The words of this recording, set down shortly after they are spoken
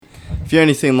If you're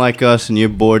anything like us and you're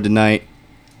bored tonight,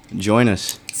 join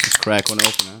us. Let's crack one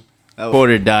open, huh? That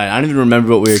order died. I don't even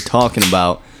remember what we were talking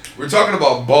about. We're talking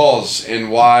about balls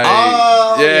and why.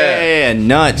 Oh, yeah,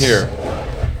 nuts. Here.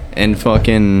 And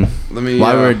fucking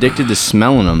why we're addicted to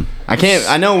smelling them.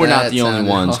 I know we're not the only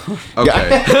ones.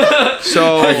 Okay.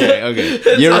 So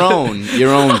okay. Your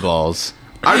own balls.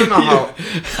 I don't know how.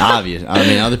 Obvious. I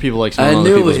mean, other people like smelling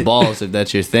other people's balls. If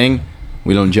that's your thing,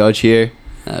 we don't judge here.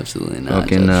 Absolutely not.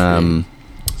 Fucking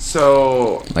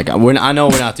So like I know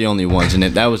we're not the only ones, and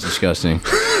that was disgusting.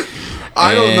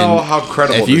 I don't know how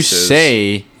credible if you this is.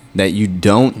 say that you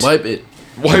don't, Wipe it.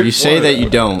 if you say that you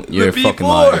don't, you're a fucking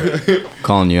liar.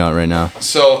 Calling you out right now.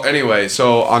 So anyway,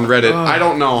 on Reddit, I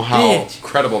don't know how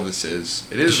credible this is.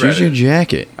 It is Just use your Reddit.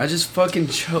 jacket. I just fucking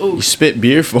You choked. spit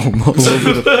beer foam all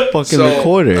over the fucking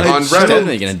recorder. On It's Reddit,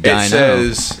 definitely gonna die it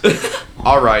says,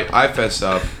 "All right, I fess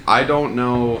up. I don't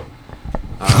know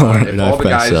if all the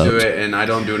guys do it, and I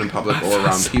don't do it in public or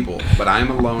around people. But I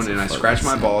am alone, and I scratch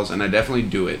my balls, and I definitely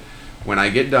do it. When I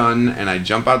get done and I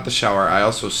jump out the shower, I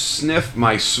also sniff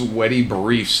my sweaty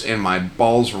briefs and my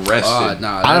balls rested.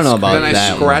 I don't know about Then I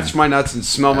that scratch my nuts and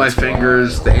smell my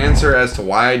fingers. The answer as to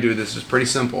why I do this is pretty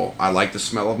simple. I like the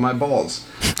smell of my balls.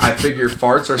 I figure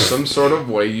farts are some sort of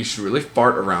way you should really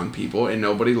fart around people, and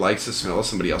nobody likes the smell of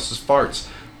somebody else's farts.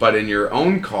 But in your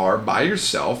own car, by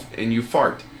yourself, and you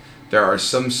fart, there are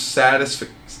some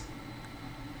satisfaction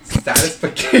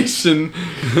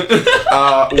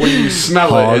when you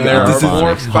smell it, and there are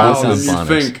more foul than you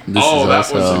think. That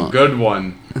was a good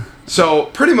one. So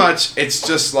pretty much, it's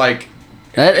just like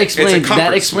That explained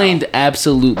smell.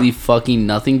 absolutely fucking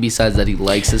nothing besides that he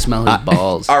likes to smell his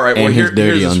balls. All right, well, And his dirty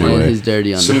here's this underwear. one. And his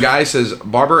dirty underwear. Some guy says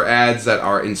Barber adds that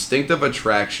our instinctive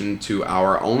attraction to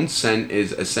our own scent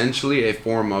is essentially a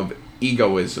form of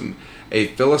egoism, a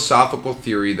philosophical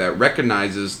theory that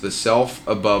recognizes the self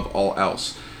above all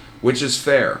else, which is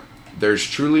fair. There's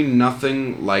truly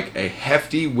nothing like a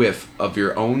hefty whiff of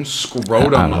your own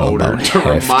scrotum odor to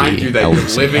remind you that you're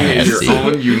living in your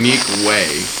own unique way.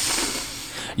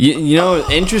 You know,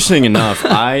 interesting enough,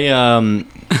 I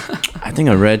think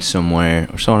I read somewhere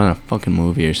or saw it in a fucking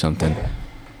movie or something.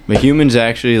 But humans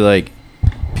actually, like,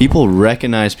 people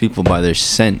recognize people by their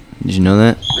scent. Did you know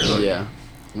that? Yeah.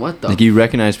 What the? Like, you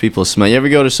recognize people's smell. You ever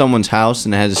go to someone's house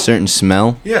and it has a certain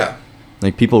smell? Yeah.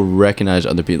 Like, people recognize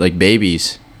other people. Like,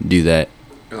 babies do that.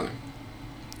 Really?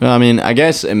 Well, I mean, I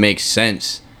guess it makes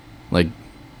sense. Like,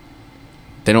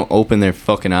 they don't open their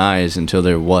fucking eyes until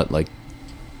they're, what, like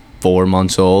 4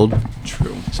 months old?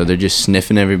 True. So they're just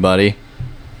sniffing everybody.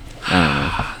 I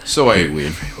don't know. So wait,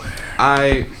 Weird.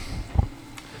 I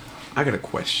got a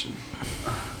question.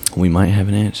 We might have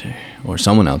an answer. Or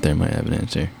someone out there might have an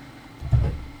answer.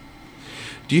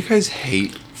 Do you guys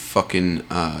hate fucking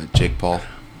Jake Paul?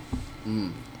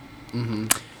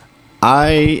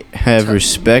 I have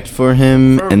respect for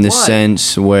him For in the what?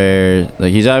 sense where,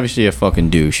 like, he's obviously a fucking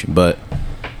douche, but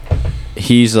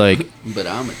he's like, But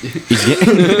I'm a dude. he's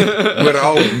getting But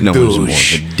no one's more of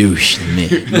a douche than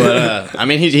me. But I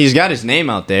mean, he's got his name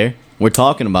out there. We're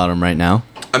talking about him right now.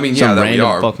 I mean, Some yeah, that we random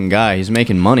are. fucking guy. He's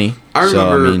making money. I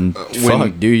remember So I mean, when-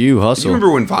 fuck, do you Do hustle? you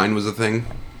remember when Vine was a thing?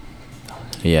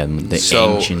 Yeah, the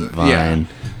So, ancient Vine. yeah.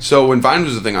 So when Vine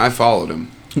was a thing, I followed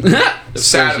him.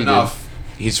 Sad course you enough,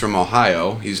 he's from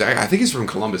Ohio. I think he's from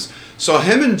Columbus. So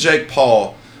him and Jake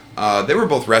Paul, they were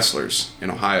both wrestlers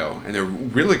in Ohio, and they're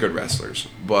really good wrestlers.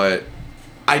 But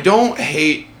I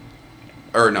hate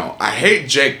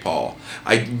Jake Paul.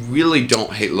 I really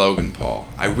don't hate Logan Paul.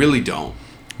 I really don't.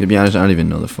 To be honest, I don't even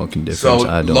know the fucking difference. So,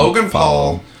 I don't Logan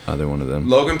follow Paul- either one of them.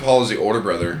 Logan Paul is the older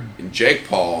brother, and Jake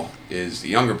Paul is the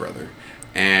younger brother.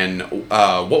 And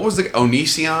what was the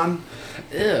Onision?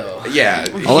 Ew. Yeah.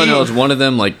 All I know is one of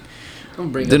them, like,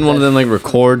 Don't bring didn't up one of that- them, like,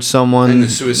 record someone In the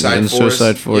Suicide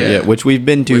Force? Yeah, which we've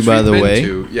been to, Which by we've the been way.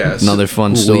 to, yes. Another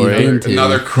fun We've story. been to.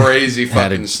 Another crazy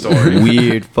Had fucking a story.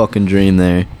 weird fucking dream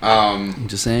there. I'm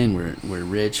just saying, we're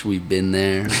rich. We've been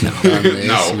there. We've done this.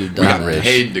 No, we've we done got that.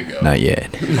 paid to go. Not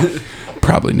yet.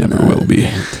 Probably never will be.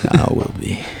 I will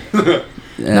be. Yeah,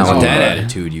 Now, so- with that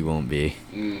attitude, you won't be.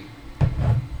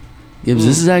 Gibbs,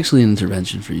 this is actually an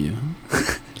intervention for you.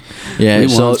 Yeah, We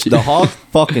so want you. the Hawk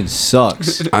fucking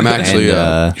sucks. I'm actually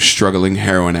And, a struggling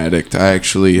heroin addict. I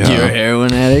actually, you're a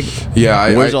heroin addict?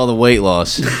 yeah, Where's all the weight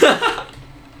loss?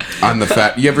 I'm the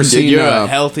fat. You ever seen? You're a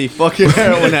healthy fucking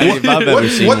heroin addict if I've ever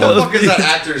seen what the one. fuck is that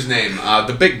actor's name?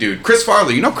 The big dude, Chris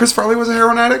Farley. You know Chris Farley was a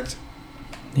heroin addict.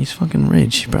 He's fucking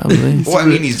rich, probably. Well, I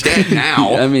mean, he's dead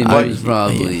now. I mean, but- he's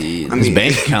probably. His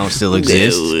bank account still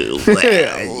exists.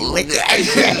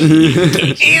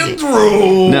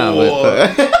 Andrew. No,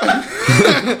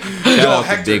 but out to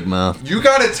Hector, Big Mouth. you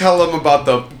gotta tell him about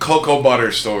the cocoa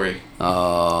butter story.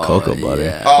 Oh, Cocoa butter.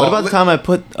 yeah. Oh, What about the time I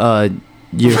put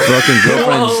your fucking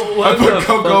girlfriend's? I put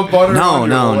cocoa butter No, on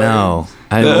no, your no.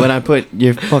 When I put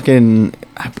your fucking,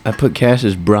 I put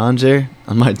Cash's bronzer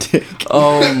on my dick.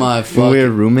 Oh my When we were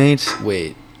fucking. roommates.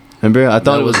 Wait. Remember, I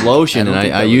thought That it was was- lotion, I don't and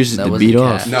think I that used was- it that to beat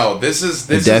wasn't off. Cash. No, this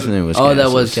It is definitely was. Oh, that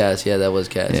was Cash's. Cass. Yeah, that was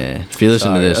Cass. Yeah. If you listen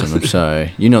Sorry. to this, I'm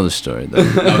sorry. You know the story though.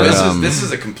 No, But, this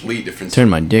is a complete different. turned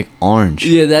my dick orange.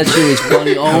 Yeah, that shit was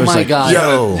funny. I Oh was my like, god.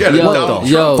 yo, Yeah, Yo, what the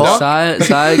yo, fuck?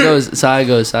 Saya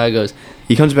goes.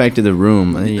 He comes back to the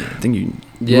room. I think you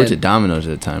Yeah. worked at Domino's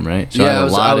at the time, right? So Yeah, I had I a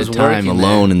was- lot I was of time working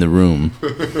alone in the room.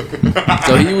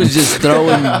 So he was just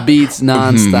throwing beats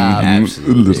nonstop.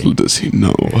 Absolutely. Little does he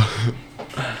know.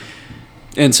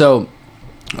 And so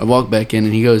I walk back in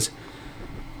and he goes,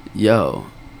 yo.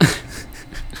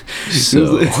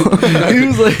 So he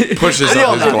was like Pushes Yo,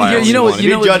 up his glass. you know what? If You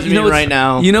you're know judging me what's- right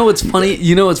now, You know what's funny?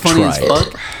 You know what's funny as Try it.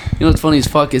 fuck? You know what's funny as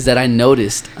fuck is that I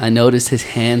noticed his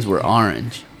hands were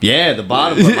orange. yeah, the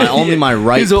bottom, of only my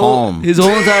right his whole, palm. His whole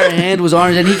entire hand was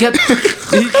orange, and he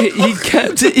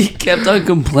kept on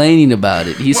complaining about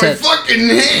it. He My said, fucking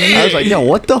hand. I was like, yo,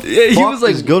 what the Yeah, he fuck was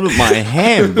like- is good with my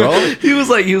hand, bro? he was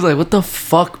like, what the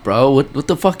fuck, bro? What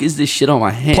the fuck is this shit on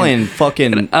my hand? Playing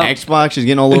fucking I'm- Xbox is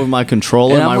getting all over my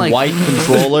controller, And I'm my like- white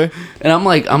controller. And I'm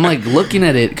like looking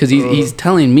at it because he's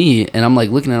telling me, and I'm like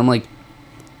looking at it, I'm like,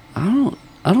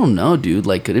 I don't know, dude.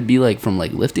 Like, could it be like from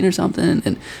like lifting or something?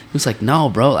 And he was like, no,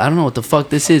 bro, I don't know what the fuck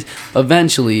this is.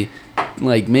 Eventually,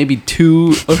 like maybe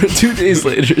 2 days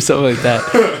later or something like that,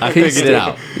 I figured it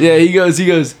out. Yeah, he goes, I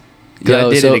yo,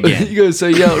 did so, it again. He goes, so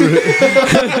yo,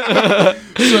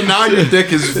 So now your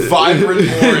dick is vibrant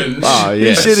orange. Oh, yeah.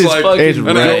 This shit is fucking It's an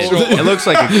red. actual- It looks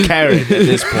like a carrot at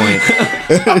this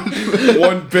point.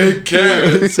 one big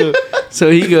carrot. so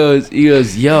he goes,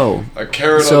 yo, A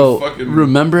carrot so on fucking.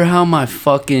 remember how my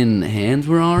fucking hands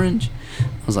were orange?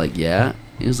 I was like, yeah.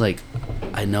 He was like,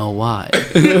 I know why.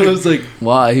 I was like,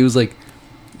 why? He was like,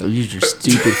 oh, use your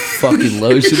stupid fucking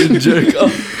lotion and jerk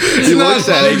off. He looks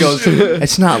at it, he goes,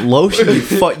 it's not lotion,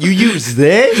 you use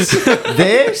this?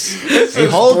 This? He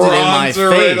holds it in my bronzer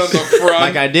right on face. the front.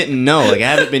 Like I didn't know. Like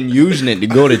I haven't been using it to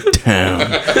go to town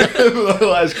the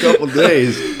last couple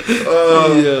days.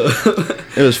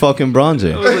 It was fucking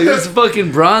bronzer. I was like, this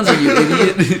fucking bronzer, you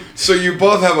idiot. So you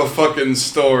both have a fucking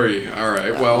story. All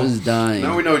right. I Well, was dying.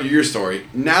 now we know your story.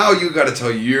 Now you got to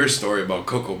tell your story about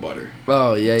cocoa butter.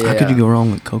 Oh, yeah. How could you go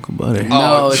wrong with cocoa butter?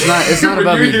 No, it's not- it's not when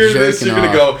about you me hear this, jerking you're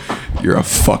gonna go, "You're a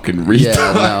fucking retard."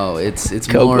 Yeah, no, it's more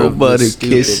Cocoa of the butter stupid-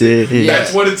 kisses. Yeah.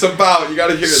 That's what it's about. You got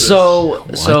to hear this. So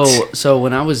What?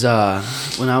 when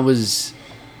I was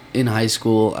in high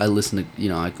school, I listened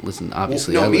to I listened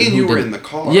obviously. no, I, me and who you were didn't- in the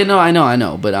car. Yeah, no, I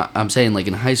know, but I'm saying like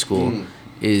in high school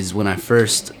is when I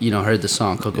first heard the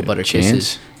song Cocoa Butter Chance?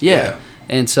 Kisses. Yeah. Yeah.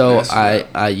 And so Yes, yeah.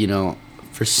 I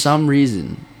for some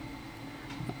reason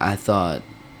I thought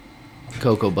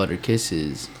Cocoa Butter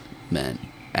Kisses meant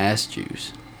ass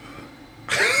juice.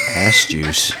 Ass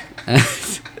juice.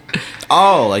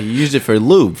 Oh, like you used it for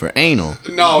lube, for anal.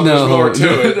 no, there's more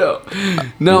to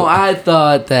it. No, I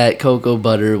thought that cocoa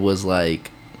butter was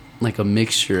like a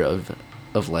mixture of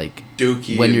like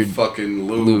Dookie When and you're fucking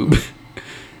lube.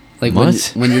 Like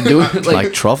What? when you're doing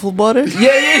Like truffle butter?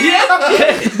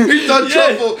 yeah. He's done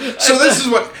trouble. So this is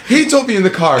what he told me in the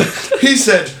car. He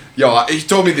said, he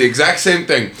told me the exact same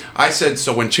thing. I said,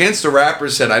 so when Chance the Rapper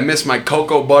said, I miss my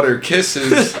cocoa butter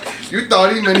kisses, you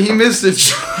thought he meant he missed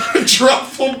the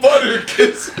truffle butter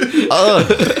kisses.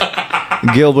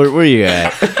 Gilbert, where you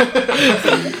at?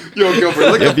 Yo,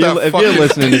 Gilbert, look at that If fucking you're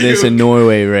listening to this in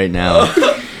Norway right now,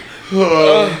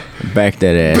 back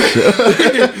that ass.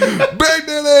 Back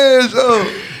that ass up.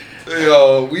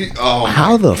 Yo,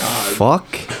 How the God. fuck?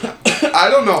 I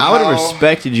don't know I would have how-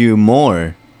 respected you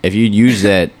more if you'd used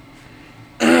that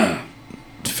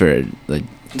for like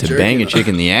to Jerking bang a off. chick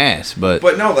in the ass, but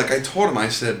But no, like I told him, I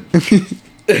said, what?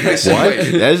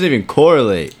 That doesn't even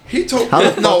correlate. He told How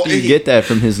the fuck no, do you get that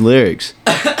from his lyrics?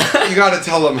 You got to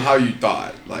tell him how you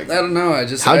thought. Like, I don't know.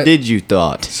 How did you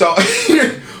thought? so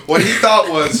what he thought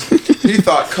was he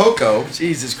thought cocoa.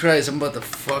 Jesus Christ! I'm about to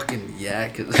fucking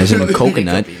yak. As in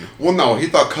coconut. Well, no, he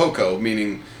thought cocoa,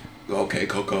 meaning, okay,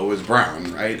 cocoa is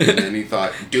brown, right? And then he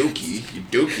thought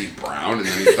dookie brown, and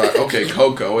then he thought, okay,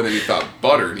 cocoa, and then he thought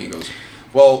butter, and he goes,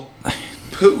 well,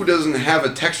 poo doesn't have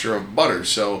a texture of butter,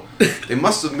 so they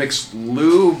must have mixed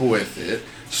lube with it,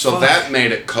 so that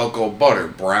made it cocoa butter,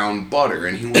 brown butter,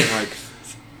 and he was like,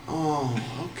 oh,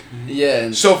 okay. Yeah.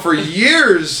 And So for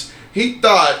years, he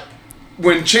thought,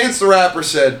 when Chance the Rapper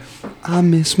said, I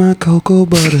miss my cocoa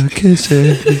butter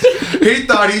kisses, he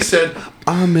thought he said,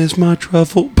 I miss my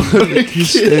truffle butter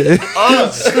kisses.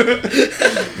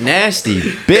 Nasty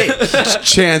bitch.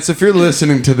 Chance, if you're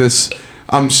listening to this,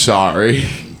 I'm sorry.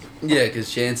 Yeah,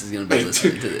 because Chance is gonna be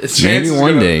listening to this. Chance Maybe is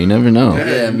one gonna- day. You never know.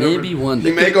 Yeah, maybe one day.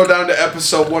 He may go down to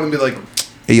episode 1 and be like,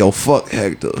 "Hey, yo, fuck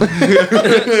Hector."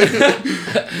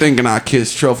 Thinking I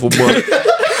kissed truffle butter.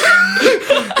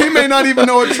 He may not even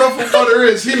know what truffle butter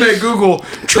is. He may Google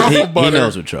truffle He butter.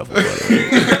 knows what truffle butter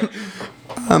is.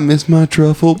 I miss my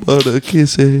truffle butter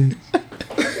kisses.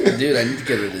 Dude, I need to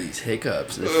get rid of these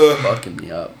hiccups. They're fucking me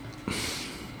up.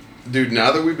 Dude,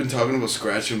 now that we've been talking about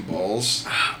scratching balls,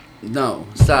 No,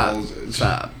 stop. Balls itch.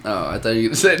 Stop. Oh, I thought you were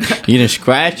gonna say that. You're gonna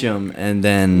scratch them, and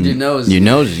then Your nose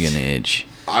is gonna itch.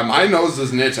 my nose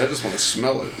doesn't itch. I just want to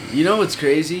smell it. You know what's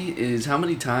crazy is how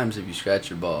many times have you scratched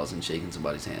your balls and shaken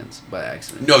somebody's hands by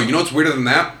accident? No, you know what's weirder than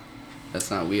that? That's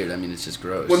not weird. I mean, it's just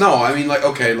gross. Well, no, I mean, like,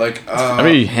 okay, like,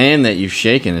 Every hand that you've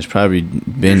shaken has probably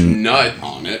there's been nut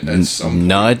on it at some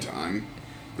nut? point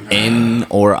in time. in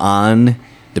or on,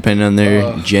 depending on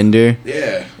their gender,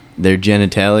 Yeah. their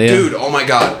genitalia. Dude, oh my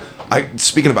god.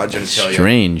 Speaking about genitalia,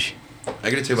 Strange. I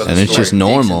gotta tell you about And this it's story. just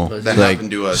normal. That It's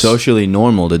happened to like us. socially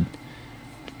normal to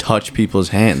touch people's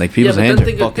hands. Like people's but then hands are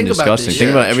think fucking about disgusting. this Think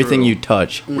shit. about everything True. you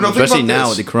touch, Well, no, think especially about now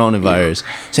this. with the coronavirus.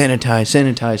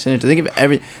 Sanitize. Think of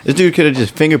every. This dude could have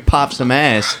just finger popped some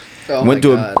ass, Oh went my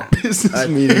to God. a business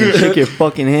meeting and shook your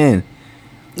fucking hand,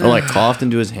 or like coughed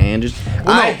into his hand. Just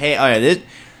I hate. All right,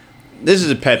 this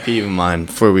is a pet peeve of mine.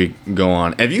 Before we go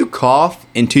on, if you cough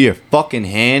into your fucking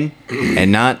hand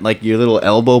and not like your little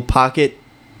elbow pocket,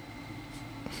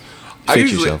 I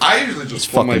fix usually yourself. just It's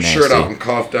pull my fucking shirt nasty. out and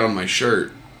cough down my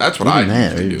shirt. That's what Even I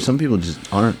that, usually do. some people just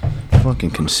aren't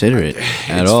fucking considerate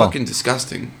at It's all. fucking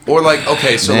disgusting. Or like,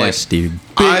 okay, so Nasty.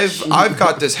 like, I've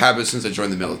got this habit since I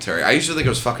joined the military. I used to think it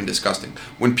was fucking disgusting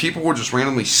when people would just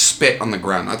randomly spit on the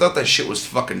ground. I thought that shit was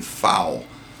fucking foul.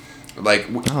 Like,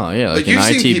 Oh yeah, like an you've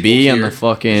seen ITB people on the here,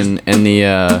 fucking and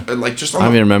the like just I on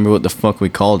don't the, even remember what the fuck we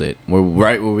called it. Where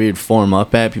right where we'd form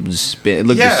up at, people just spit. It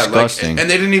looked disgusting. Like, and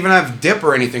they didn't even have dip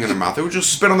or anything in their mouth. They would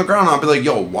just spit on the ground. I'd be like,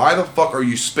 yo, why the fuck are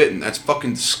you spitting? That's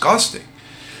fucking disgusting.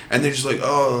 And they're just like,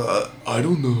 oh, I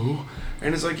don't know.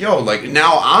 And it's like, yo, like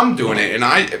now I'm doing it, and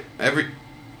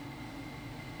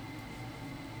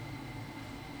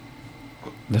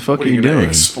the fuck what are you gonna doing?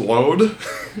 Explode?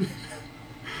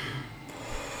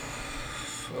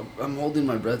 I'm holding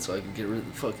my breath so I can get rid of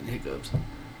the fucking hiccups.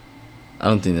 I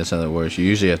don't think that's how that works. You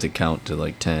usually have to count to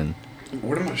like 10.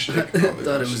 Where am I shtick? I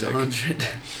thought it was 100.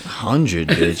 100,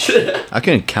 bitch. I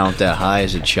couldn't count that high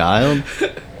as a child.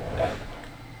 Can't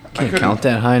couldn't count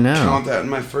that high now. Count that in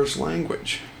my first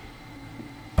language.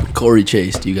 Corey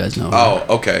Chase, do you guys know her?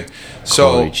 Oh, okay.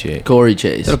 So Corey Chase. Corey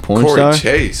Chase. Is that a porn Corey star?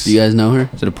 Chase. Do you guys know her?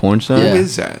 Is it a porn star? Who Yeah.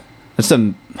 is that? That's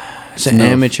an MILF.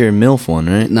 amateur MILF one,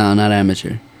 right? No, not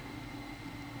amateur.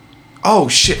 Oh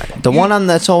shit. The one on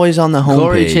that's always on the homepage.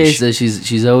 Corey Chase, though,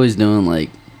 she's always doing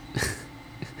like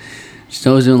she's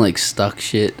always doing like stuck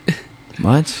shit.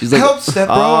 What? She's like, Help, step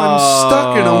bro! I'm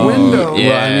stuck in a window. Yeah.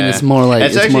 Well, I mean, it's more like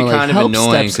It's it's actually more like, kind of "Help,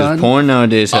 annoying stepson." because porn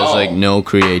nowadays has like Oh. no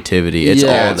creativity. It's Yeah.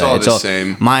 all Yeah, it's that. all It's the all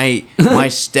same. My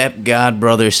step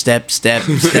godbrother,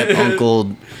 step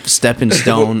uncle, stepping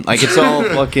stone. Like it's all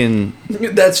fucking.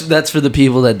 That's for the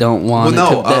people that don't want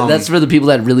Well, it. no, That's for the people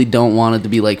that really don't want it to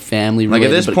be like family Like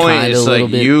related. at this but point, kinda it's a little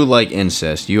like bit. you like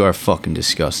incest. You are fucking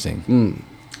disgusting.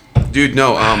 Dude,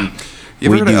 no. You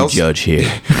ever We heard of do Elsa? judge here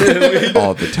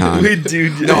all the time.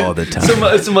 do. all the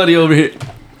time. Somebody over here.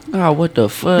 Oh, what the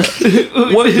fuck?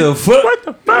 What the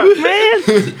fuck?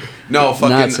 man? No, fucking.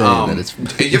 Not saying that it's-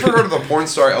 have you ever heard of the porn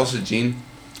star Elsa Jean?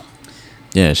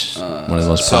 Yes, one of the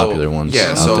most popular ones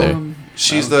Yeah, out so there.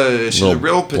 she's a Little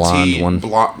real blonde petite, one.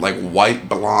 like white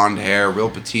blonde hair,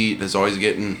 real petite. Is always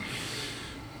getting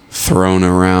thrown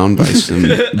around by some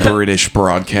British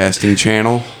broadcasting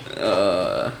channel.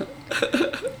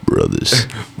 Brothers,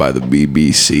 By the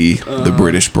BBC, the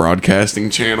British Broadcasting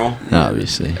Channel.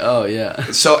 obviously. Oh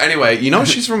yeah. So anyway, you know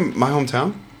she's from my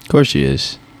hometown. Of course she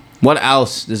is. What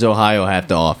else does Ohio have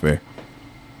to offer?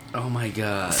 Oh my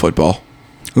god. Football.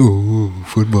 Ooh,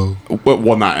 football.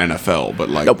 Well, not NFL, but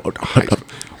like. Shut the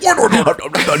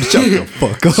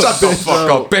fuck up. Shut the fuck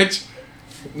up, bitch.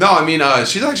 No, I mean,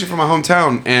 she's actually from my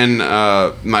hometown, and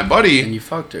my And buddy, you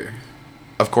fucked her.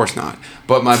 of course not,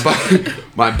 but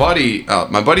my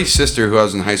buddy's sister, who I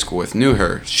was in high school with, knew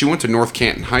her. She went to North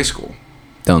Canton High School.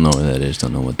 Don't know what that is.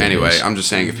 Don't know what that is. Anyway, I'm just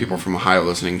saying, if people are from Ohio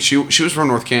listening, she was from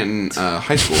North Canton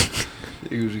High School.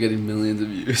 He was getting millions of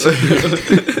views.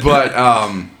 But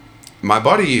my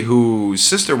buddy whose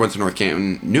sister went to North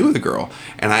Canton knew the girl,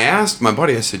 and I asked my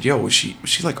buddy. I said, "Yo, was she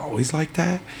like always like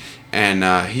that?" And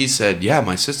he said, "Yeah,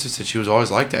 my sister said she was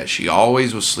always like that. She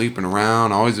always was sleeping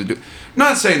around, always would do."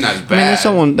 Not saying that's bad.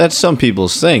 I mean, that's some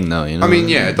people's thing, though. You know. I mean,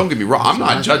 yeah. Don't get me wrong. I'm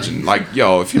not judging. Like,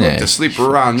 yo, if you like to sleep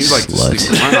around, you like to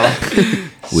sleep around.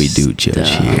 We do judge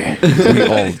here. We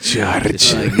all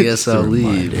judge. I guess I'll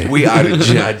leave. We are the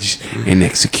judge and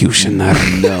executioner.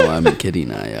 No, I'm kidding.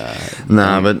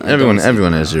 Nah, but I everyone don't see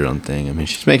everyone that. has their own thing. I mean,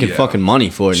 she's making Yeah. fucking money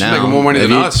for it She's now. making more money If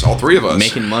than you- us, all three of us.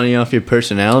 Making money off your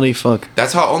personality, fuck.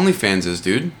 That's how OnlyFans is,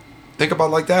 dude. Think about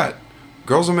it like that.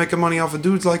 Girls are making money off of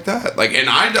dudes like that. Like, and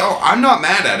I'm not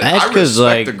mad at it. That's I because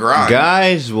respect like the grind.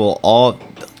 guys will all.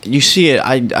 You see it.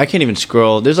 I can't even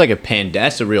scroll. There's like a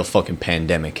that's a real fucking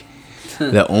pandemic.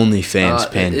 The OnlyFans it's-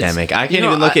 pandemic. I you can't know,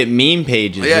 even look at meme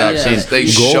pages. Yeah, without yeah. seeing- they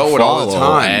go show it all the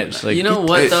follow time. ads. Like, You know get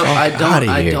what the though? fuck outta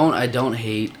here. I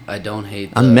don't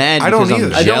hate. I'm mad. I don't because I'm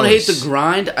either. I don't hate the jealous.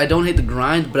 grind. I don't hate the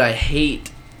grind, but I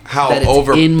hate How that it's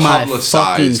over in my fucking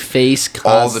publicized face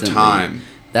all the constantly. time.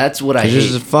 That's what I There's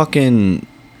hate. just fucking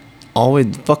always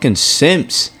fucking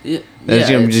simps. Yeah, That's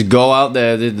yeah, gonna it's- just go out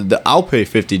there. I'll pay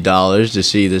 $50 to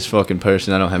see this fucking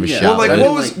person I don't have a Yeah. shot Well, like, I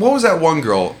with. didn't what was that one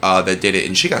girl that did it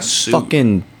and she got sued?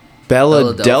 Fucking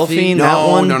Bella Bella Delphine. That no,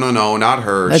 one. no, not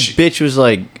her. That She- bitch was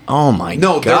like, oh my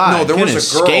no, god. there couldn't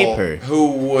was a escape girl her.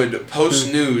 who would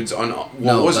post nudes on. Well,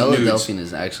 no, it wasn't Bella nudes. Delphine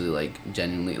is actually like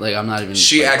genuinely like I'm not even.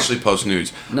 She like, actually posts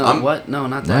nudes. No, what? No,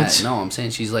 not that. What? No, I'm saying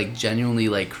she's like genuinely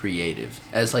like creative.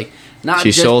 As like not.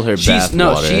 She just, sold her she's, bath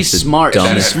No, water. she's That's the smart. She's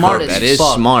dumbest smart part. as That is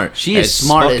fuck. smart. She is It's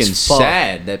smart fucking as fuck.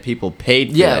 sad that people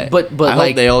paid for Yeah, that. but I like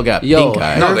hope they all got yo, pink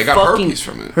eye. No, her they got fucking- herpes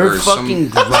from it, Her or some- fucking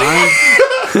grind.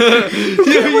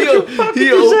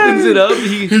 he opens it up.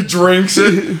 He drinks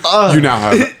it. You now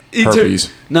have herpes.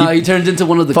 No, he turns into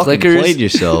one of the Fucking clickers. played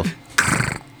yourself.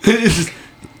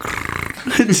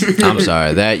 I'm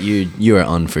sorry. That you are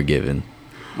unforgiven.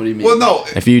 What do you mean? Well, no.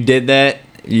 If you did that,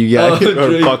 you got Oh, her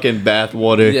drink. fucking bath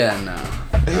water. Yeah, no.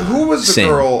 Who was the Same.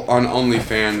 girl on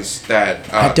OnlyFans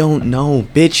that? I don't know,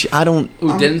 bitch. I don't.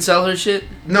 Who didn't sell her shit?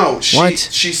 No, she What?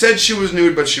 she said she was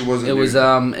nude, but she wasn't. It was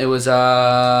nude.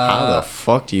 How the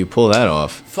fuck do you pull that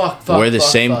off? fuck. Wear the fuck,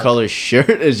 same fuck. color shirt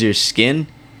as your skin?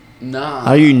 Nah.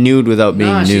 How are you nude without being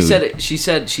Nah, nude? she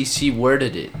said she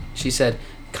worded it. She said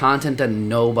content that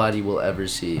nobody will ever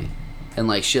see, and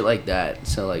like shit like that.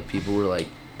 So like people were like,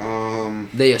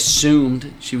 they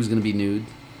assumed she was gonna be nude,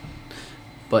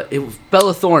 but it was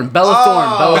Bella Thorne. Bella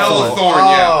Thorne.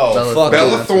 yeah. Bella fuck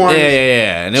Bella it. Thorne.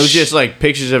 Yeah. And it was just like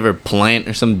pictures of her plant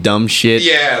or some dumb shit.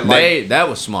 Yeah, like- that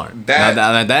was smart. That-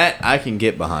 That I can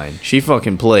get behind. She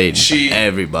fucking played She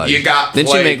everybody. You got Didn't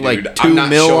played, she make like dude. $2 I'm not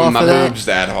mil showing off my of that? boobs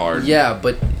that hard. Yeah,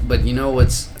 but you know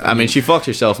what's? I mean, she fucked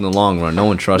herself in the long run. No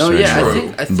one trusts No, her yeah, I anymore.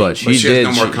 think- but But she she did.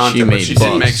 has no more content, she but made she did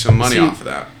bucks. make some money See, off of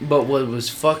that. But what was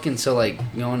fucking so like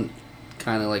going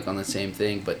kind of like on the same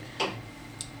thing, but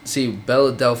see,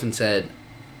 Bella Delphine said,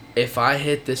 if I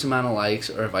hit this amount of likes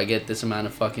or if I get this amount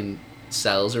of fucking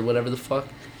sells or whatever the fuck,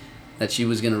 that she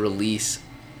was gonna release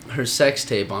her sex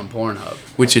tape on Pornhub.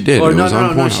 Which it did. Or it no, was no,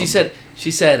 on no, no. Pornhub.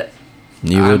 She said.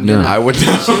 You I'm would know. gonna- I would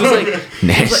not. She was like,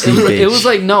 Nasty it was bitch.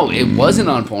 like no, it wasn't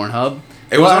on Pornhub.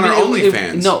 It was on her it-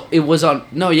 OnlyFans. No, it was on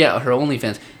her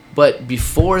OnlyFans. But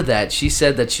before that, she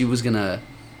said that she was gonna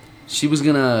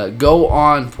go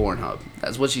on Pornhub.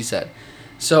 That's what she said.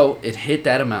 So it hit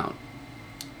that amount.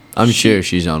 I'm sure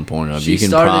she's on Pornhub. she You can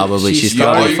started- probably. she She's started-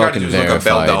 All probably you gotta fucking do is look up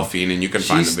Belle verified. Delphine and you can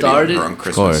find She the video started- of her on Of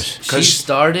Christmas. course. She 'Cause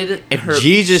started If her.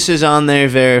 Jesus is on there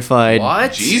verified,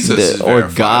 What? Jesus is or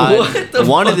verified. God, What the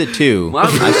one fuck? of the two. Why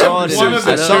would I saw it. one of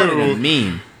the I saw it in a two.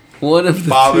 meme. One of the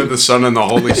Father, two. the Son, and the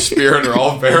Holy Spirit are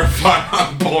all verified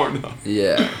on Pornhub.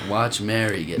 Yeah, watch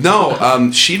Mary get. No,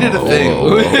 she did a thing.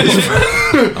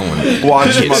 I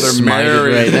Watch Get Mother smited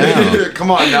Mary. right now.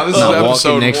 Come on, now this is Not episode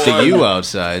walking next 1. to you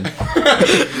outside.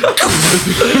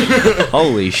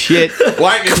 Holy shit!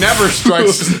 Lightning never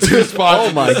strikes two spots.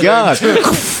 Oh my god!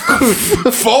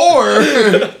 4.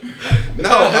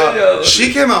 No,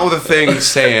 she came out with a thing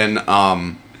saying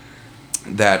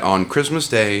that on Christmas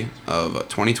Day of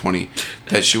 2020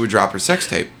 that she would drop her sex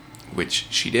tape, which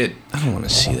she did. I don't want to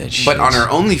see that shit. But on her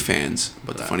OnlyFans.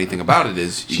 But the funny thing about it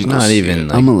is you She's can go not see even, it.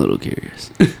 like- I'm a little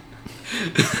curious.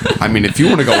 I mean, if you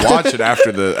want to go watch it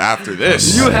after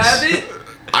this, You have it?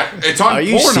 it's on. Are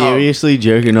you Pornhub. seriously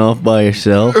jerking off by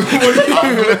yourself?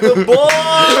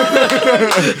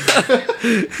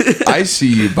 I see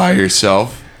you by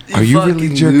yourself. Are you really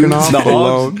fucking jerking lose. off The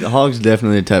alone? Hog's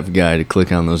definitely the type of guy to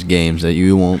click on those games that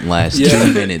you won't last Yeah.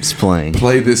 2 minutes playing.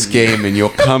 Play this game and you'll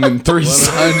come in 3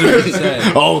 seconds.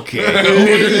 100%. Okay.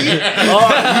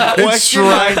 question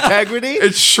my integrity?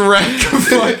 It's Shrek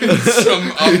fucking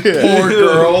some poor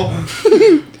girl.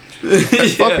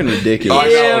 It's fucking ridiculous. I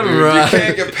know, dude. right. You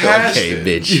can't get past Okay, it.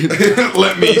 bitch.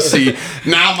 Let me see.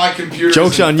 Now my computer's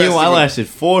Joke's on you. infested I with- lasted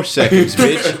 4 seconds,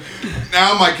 bitch.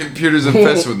 Now my computer's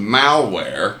infested with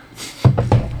malware.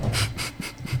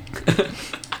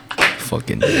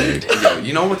 Fucking dude. Yo,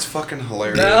 you know what's fucking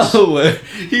hilarious? No,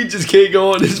 he just can't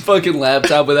go on his fucking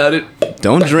laptop without it.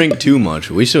 Don't drink too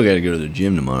much. We still got to go to the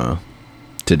gym tomorrow.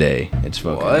 Today. It's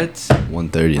fucking What?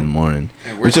 1:30 in the morning.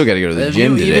 Hey, We still got to go to the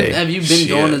gym today. Have you been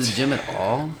going to the Shit. gym at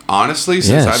all? Honestly,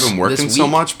 since Yes. I've been working This so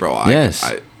week? much, bro,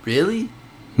 Yes. Really?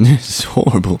 It's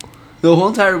horrible. The whole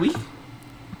entire week?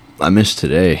 I missed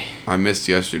today. I missed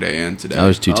yesterday and today. I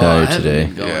was too Oh, I tired haven't today.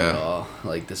 been going Yeah. at all,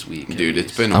 like this week. Dude,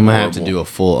 it's been I'm gonna have to horrible. do a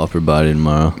full upper body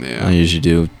tomorrow. Yeah. I usually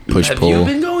do push Have pull you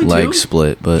been going leg too?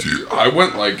 split, but I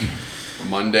went like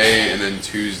Monday and then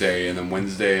Tuesday and then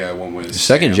Wednesday I went with the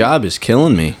second Sam. job is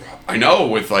killing me. I know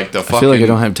with like the fucking. I feel like I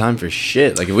don't have time for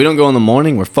shit. Like if we don't go in the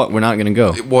morning, we're not gonna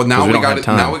go. Well, now 'Cause we don't got have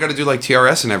time. now we got to do like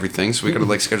TRS and everything, so we got to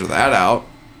like schedule that out.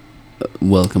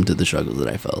 Welcome to the struggles that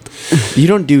I felt. You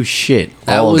don't do shit.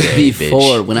 That all was day,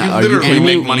 before bitch. when You I literally kidding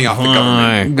me? make money off the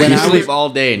government. When you I sleep was- all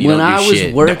day and you when don't do I was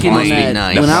shit. working The in plane.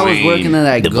 that The when I was plane. working in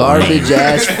that The garbage plane.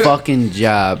 ass fucking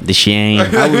job, The shame.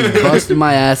 I was busting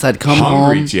my ass. I'd come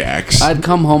Hungry home. Jacks. I'd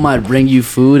come home. I'd bring you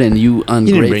food, and you You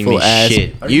ungrateful didn't bring me ass.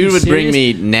 shit. Are You would bring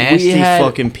serious? me nasty We had-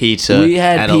 fucking pizza. we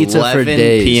had at pizza for 11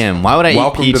 days. p.m. Why would I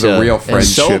Welcome eat to the pizza real and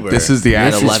friendship. sober? This is the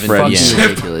at This is 11 fucking p.m.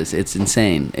 ridiculous. It's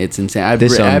insane. It's insane. I,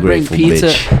 This I bring ungrateful pizza.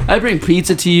 bitch. I bring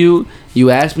pizza to you. You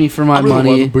ask me for my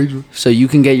money, so you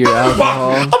can get your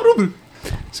alcohol.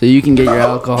 So you can get your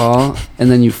alcohol,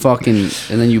 and then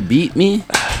you beat me.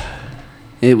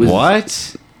 It was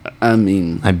What? I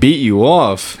mean, I beat you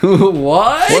off.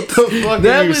 what? What the fuck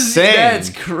That are you was- saying? That's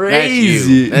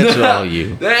crazy. That's all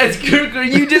you. That's good.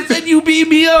 You just said you beat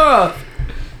me up.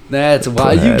 That's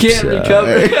why you can't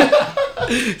recover.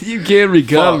 You can't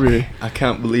recover. I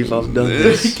can't believe I've done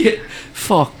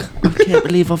Fuck. I can't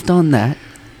believe I've done that.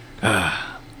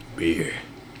 Beer.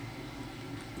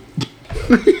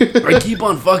 I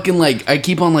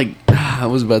keep on I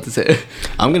was about to say.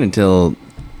 I'm gonna tell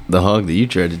the hog that you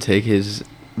tried to take his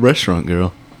restaurant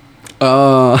girl.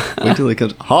 Wait till he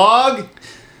comes. Hog.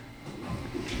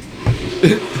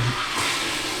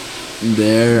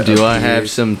 There. Do I have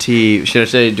some tea? Should I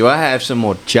say? Do I have some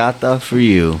horchata for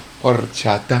you?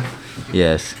 Horchata.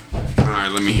 Yes. All right,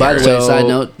 let me hear By the it. way, So- side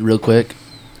note, real quick,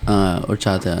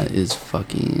 horchata is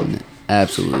fucking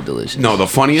absolutely delicious. No, the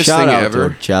funniest Shout thing out ever.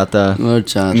 to horchata.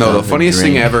 Horchata. No, the funniest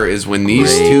thing drink. ever is when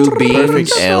these two Perfect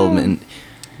beans. element.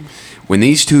 When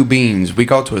these two beans, we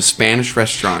go to a Spanish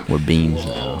restaurant. We're beans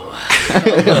now.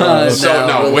 So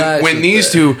no, when these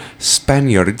two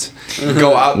Spaniards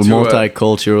go out We're to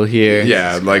multicultural here.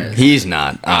 yeah, like He's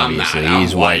not, I'm obviously. not, I'm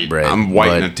He's white bread. I'm white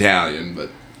but and Italian, but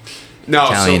no,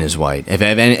 Italian so, is white. If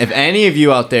any of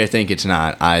you out there think it's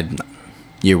not,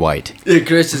 you're white.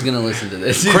 Chris is gonna listen to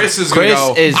this. Chris is gonna Chris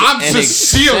go. is I'm an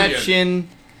Sicilian. exception.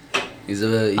 He's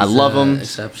I love him.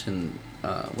 Exception.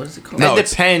 What is it called? No, it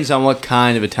it's- depends on what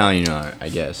kind of Italian you are, I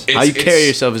guess. How It's- you carry it's-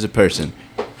 yourself as a person.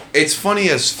 It's funny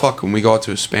as fuck when we go out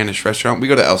to a Spanish restaurant. We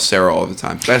go to El Cerro all the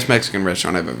time. Best Mexican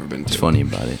restaurant I've ever been to. It's funny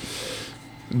about it.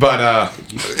 But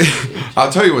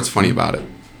I'll tell you what's funny about it.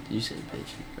 You said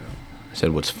bitch, girl. I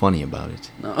said, what's funny about it?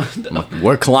 No.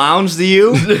 We're clowns to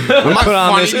you? We're put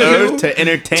on funny this to you? earth to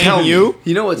entertain Tell me. you?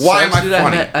 You know what? Why sucks, am I dude?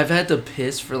 funny? I've had to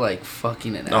piss for like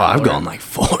fucking an Oh, hour. I've gone like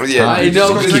 4 times. Yeah, I know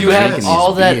Just because you drinking have these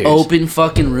all that beers. open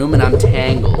fucking room and I'm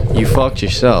tangled. You fucked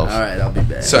yourself. All right, I'll be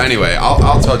back. So anyway,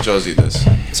 I'll tell Josie this.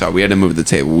 So we had to move the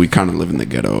table. We kind of live in the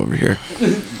ghetto over here.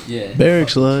 Yeah.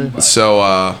 Barracks life.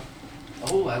 So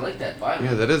Oh, I like that vibe.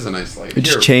 yeah, that is a nice light. We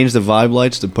just Here. changed the vibe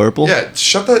lights to purple. Yeah,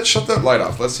 shut that light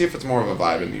off. Let's see if it's more of a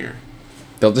vibe in here.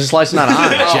 This light's not on,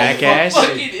 jackass.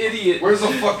 Fucking idiot. Where's the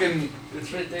fucking?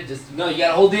 It's right there. Just no. You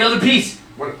gotta hold the other piece.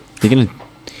 What? You're gonna...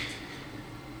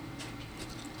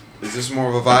 Is this more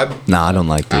of a vibe? Nah, I don't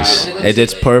like this. Let me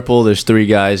It's see. purple. There's 3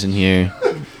 guys in here.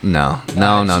 No. It's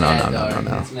mad dark.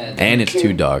 No. It's mad dark. And it's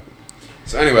too dark.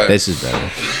 So anyway, This is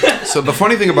better. so the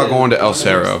funny thing about going to El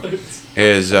Cerro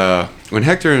is when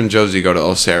Hector and Josie go to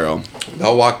El Cerro,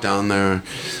 they'll walk down there.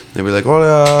 They'll be like,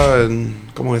 "Hola,"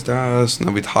 and "Cómo estás?" And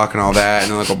they'll be talking all that,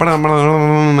 and they'll go, "Blah, blah,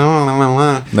 blah, blah, blah,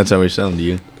 blah." That's how we sound to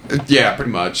you. Yeah,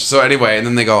 pretty much. So anyway, and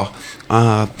then they go,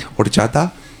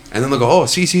 horchata? And then they'll go, oh,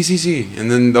 sí. And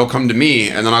then they'll come to me,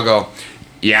 and then I'll go,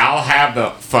 yeah, I'll have the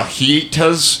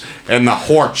fajitas and the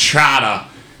horchata.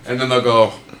 And then they'll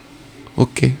go,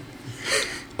 okay.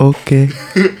 Okay.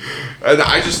 And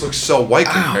I just look so white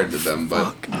compared to them,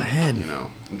 but, My head. you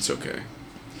know, it's okay.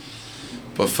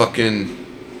 But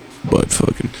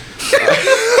fucking.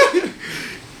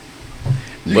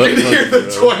 You can hear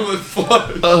the toilet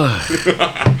flush.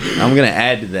 I'm gonna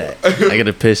add to that. I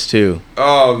gotta piss too.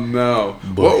 Oh no!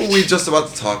 What were we just about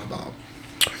to talk about?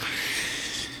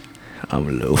 I'm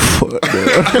a little fucked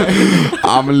up.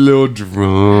 I'm a little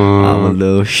drunk. I'm a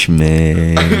little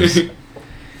schmazed.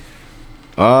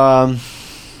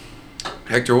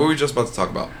 Hector, what were we just about to talk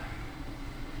about?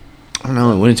 I don't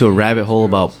know. I went into a rabbit hole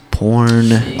about porn.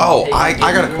 Oh, I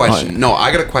got a question. No,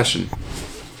 I got a question.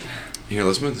 Here,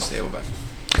 let's move this table back.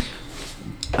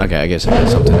 Okay, I guess I got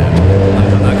something after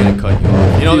that. I'm not gonna cut you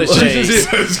off. You know they say.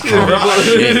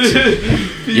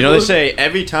 You know they say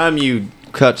every time you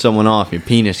cut someone off, your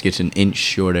penis gets an inch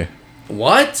shorter.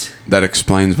 What? That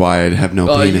explains why I'd have no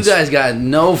Oh, penis. you guys got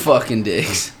no fucking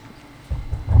dicks.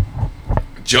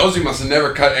 Josie must have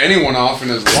never cut anyone off in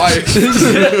his life.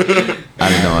 I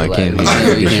don't know. I can't.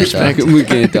 We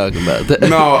can't talk about that.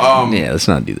 No, Yeah, let's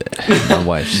not do that. My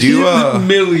wife. do you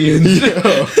Millions.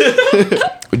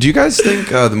 do you guys think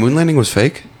the moon landing was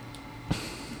fake?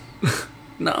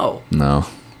 No. No,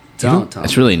 Don't tell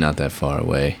it's me. really not that far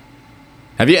away.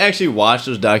 Have you actually watched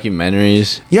those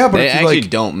documentaries? Yeah, but they if you, actually like-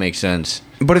 don't make sense.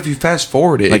 But if you fast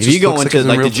forward it, Like it if you just go looks into it's in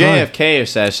like the real time. JFK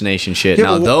assassination shit. Yeah,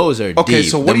 now but those are okay. deep.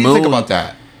 So what The do you think moon- about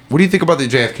that? What do you think about the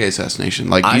JFK assassination?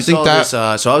 Like, do I you think saw that? this.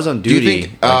 So I was on do you duty.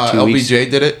 think like 2 weeks. LBJ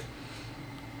did it?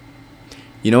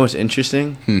 You know what's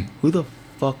interesting? Hmm. Who the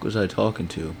fuck was I talking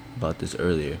to about this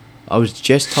earlier? I was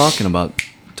just talking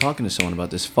to someone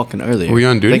about this fucking earlier. Were you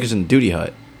on duty? I think it was in Duty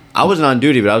Hut. I wasn't on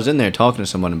duty, but I was in there talking to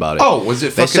someone about it. Oh, was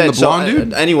it They fucking the said- blonde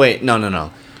dude? Anyway,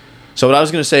 no. So what I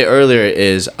was gonna say earlier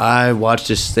is I watched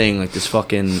this thing, like this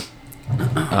fucking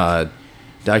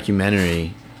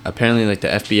documentary. Apparently, like the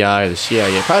FBI or the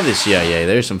CIA, probably the CIA.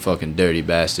 They're some fucking dirty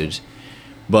bastards.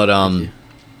 But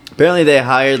apparently they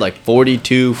hired like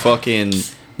 42 fucking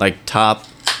like top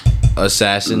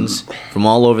assassins from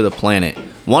all over the planet.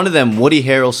 One of them, Woody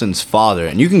Harrelson's father,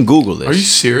 and you can Google this. Are you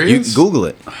serious? You can Google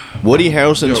it. Woody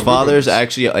Harrelson's Yo, father is Google this.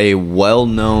 actually a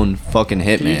well-known fucking Can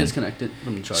you hitman. disconnect it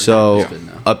from the charger? So It's good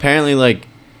now. apparently, like,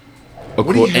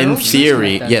 Woody in Harrelson? theory,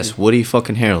 Disconnect that yes, dude. Woody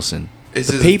fucking Harrelson. Is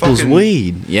The his people's fucking-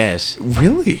 weed. Yes,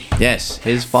 Really? yes.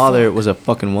 His father was a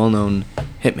fucking well-known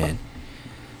hitman.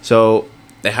 So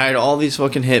they hired all these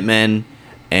fucking hitmen,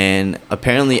 and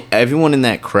apparently everyone in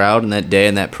that crowd, in that day,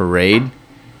 in that parade,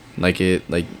 like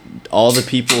all the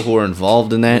people who are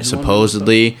involved in that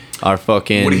supposedly are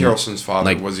fucking Woody Harrelson's father,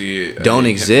 like, was he? don't a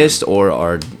exist or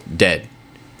are dead.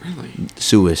 hitman? Really?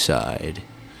 Suicide.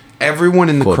 Everyone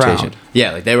in the Quotation. crowd.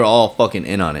 Yeah, like they were all fucking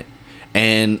in on it.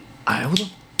 And who the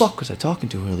fuck was I talking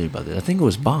to earlier about this? I think it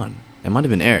was Bond. It might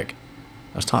have been Eric.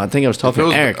 I think I was talking it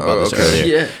was- to Eric about this okay.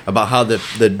 earlier. Yeah. About how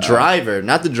the driver,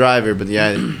 not the driver, but the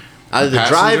guy, either the passenger?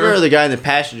 driver or the guy in the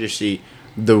passenger seat,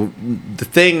 the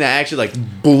thing that actually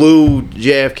like blew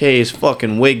JFK's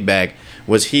fucking wig back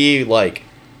was he like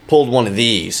pulled one of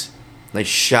these, like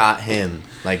shot him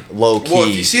like low key. Well,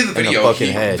 if you see the in video,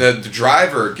 fucking head. the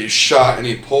driver gets shot and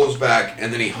he pulls back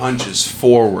and then he hunches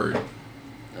forward. All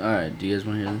right, do you guys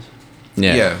want to hear this?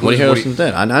 yeah, who's Woody Woody- Harrelson's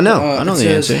dead. I know. I know It the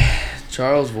says, answer.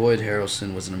 Charles Boyd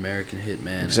Harrelson was an American hitman.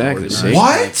 and Exactly, organized see?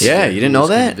 What? gangster Yeah, you didn't who know was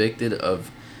that? Convicted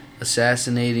of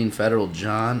assassinating federal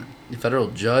judge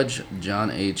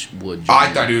John H. Wood. Jr.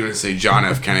 I thought you were going to say John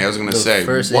F. Kennedy. I was going to The say,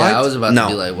 first, what? Yeah, I was about No,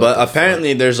 to be like, what but the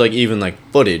apparently there's like even like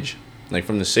footage, like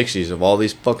from the '60s of all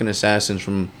these fucking assassins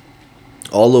from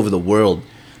all over the world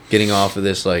getting off of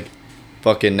this like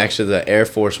fucking next to the Air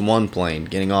Force One plane,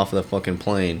 getting off of the fucking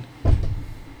plane,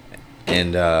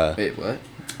 and fuck? Wait, what?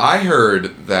 I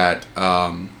heard that.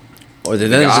 or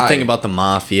then there's the guy- thing about the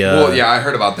mafia. Well, yeah, I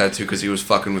heard about that too because he was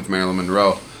fucking with Marilyn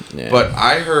Monroe. Yeah. But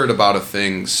I heard about a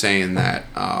thing saying that.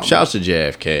 Shouts to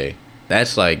JFK.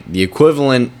 That's like the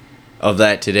equivalent of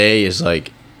that today is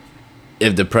like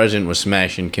if the president was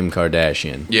smashing Kim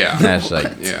Kardashian. Yeah. That's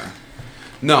like Yeah.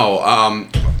 No,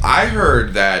 I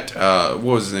heard that what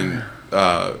was his name?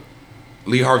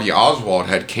 Lee Harvey Oswald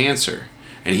had cancer,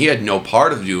 and he had no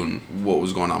part of doing what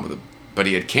was going on with him. But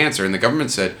he had cancer, and the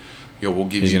government said, "Yo, we'll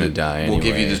give He's you gonna die we'll give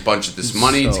you anyway." this bunch of this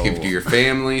money to give to your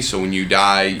family. So when you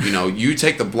die, you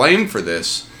take the blame for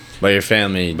this, but your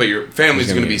family. but your family's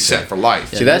He's going to gonna be get set sick. for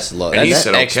life." See, that's low. And he That's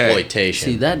said, okay. exploitation.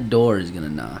 See, that door is gonna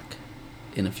knock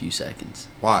in a few seconds.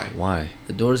 Why? Why?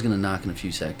 The door is gonna knock in a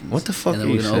few seconds. What the fuck and are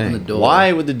then you we're gonna saying? open the door.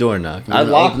 Why would the door knock? We're I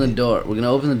gonna locked open the door. We're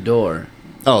gonna open the door.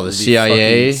 Oh, the It'll be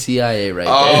CIA. fucking CIA right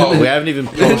Oh, We haven't even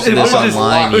posted this We're just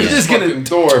online locking yet. this fucking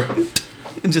door. there.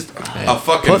 Just A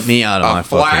fucking Put me out of a my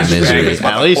fucking flashbang misery. is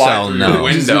about At to least fly I'll through know.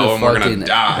 your Just window gonna and we're gonna fucking-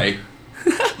 die.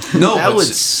 No, that but would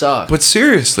suck. But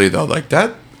seriously though, like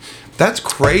That's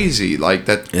crazy. Like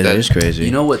that. It that is crazy.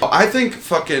 You know what? I think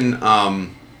fucking Fuck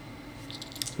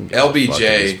at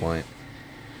this LBJ. point.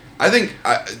 I think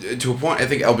to a point. I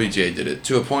think LBJ did it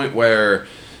to a point where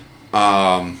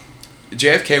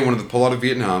JFK wanted to pull out of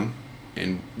Vietnam,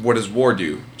 and what does war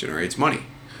do? Generates money.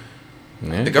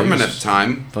 Yeah, The government at biggest the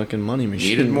time fucking money machine.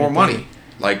 needed more right money.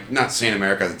 Like, not saying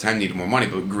America at the time needed more money,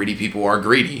 but greedy people are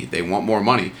greedy. They want more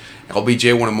money.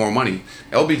 LBJ wanted more money.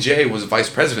 LBJ was vice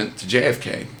president to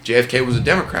JFK. JFK was a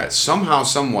Democrat. Somehow,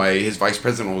 some way, his vice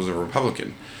president was a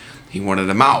Republican. He wanted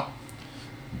him out.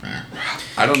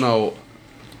 I don't know.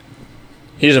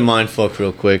 Here's a mind fuck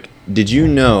real quick. Did you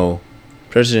know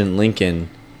President Lincoln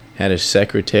had a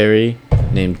secretary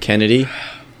named Kennedy,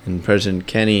 and President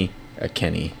Kenny.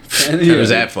 It was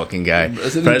that fucking guy.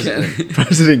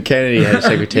 President Kennedy had a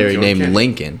secretary John named Kennedy.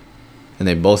 Lincoln, and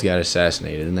they both got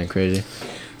assassinated. Isn't that crazy?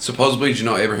 Supposedly, did you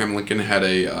know Abraham Lincoln had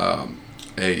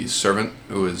a servant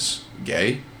who was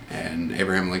gay, and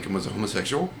Abraham Lincoln was a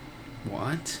homosexual?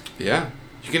 What? Yeah,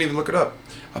 you can even look it up.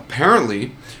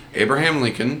 Apparently, Abraham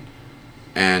Lincoln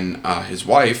and his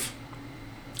wife,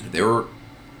 they were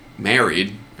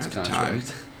married at the time.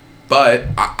 But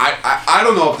I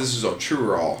don't know if this is all true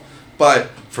or all.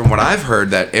 But from what I've heard,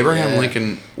 that Abraham Yeah.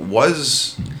 Lincoln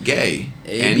was gay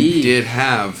and AB. did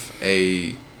have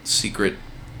a secret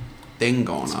thing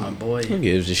going That's my on. boy. Who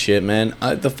gives a shit, man?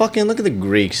 The fucking look at the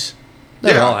Greeks.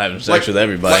 They're all having sex with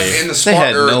everybody. Like in the, They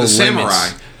had no the samurai.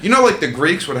 limits. You know, like the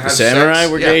Greeks would have The samurai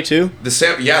sex. were gay too? The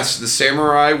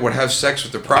samurai would have sex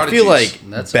with their I prodigies. feel like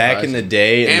That's back in the surprising.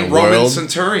 day in and the Roman world,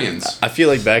 centurions. I feel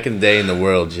like back in the day in the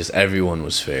world, just everyone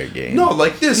was fair game. No,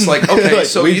 like this. Like, okay, Like,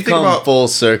 so we've you think come about... full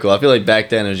circle. I feel like back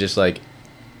then it was just like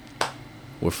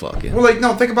we're fucking. Well, like,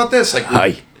 no, think about this. Like,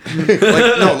 Hi.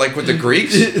 like with the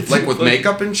Greeks, like with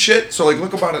makeup and shit. So, like,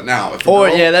 look about it now. If a Or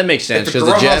girl- yeah, that makes sense if a because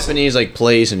the girl has- Japanese like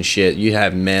plays and shit. You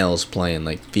have males playing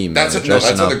like females. That's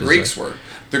dressing how up the as, Greeks like- were.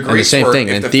 The the Greeks same were thing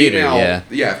if in the theater, female,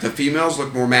 yeah. if the females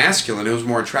look more masculine, it was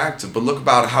more attractive. But look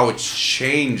about how it's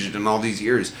changed in all these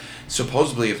years.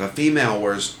 Supposedly, if a female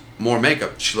wears more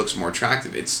makeup, she looks more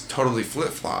attractive. It's totally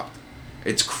flip flopped.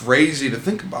 It's crazy to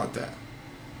think about that.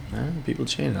 People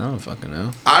change. I don't fucking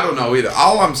know. I don't know either.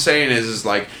 All I'm saying is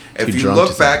like if Too you drunk to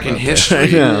look back think in about that.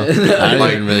 history, I don't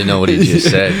like- even really know what he just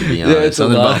said. To be honest, it's a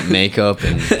something lot. about makeup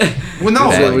and well, no,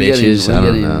 Bad like, bitches, I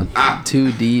don't know.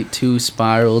 Too deep, too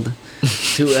spiraled,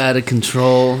 too out of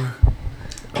control.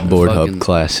 Board Fucking- Hub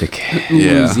classic.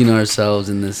 Yeah. Losing ourselves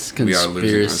in this we are losing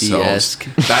conspiracy ourselves.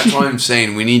 esque. That's why I'm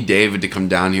saying we need David to come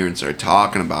down here and start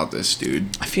talking about this, dude.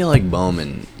 I feel like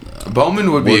Bowman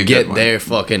Bowman would be a will good get one. their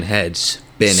fucking heads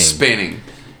spinning. Spinning.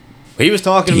 He was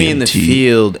talking to me in the DMT.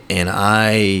 field, and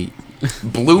I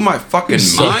Blew my fucking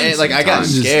mind. and, like I got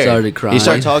sometimes. Just scared. started crying. He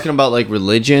started talking about like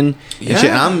religion and shit.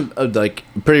 Yeah. And I'm like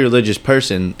a pretty religious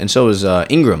person, and so is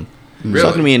Ingram. He was Really?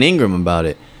 talking to me in Ingram about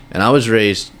it, and I was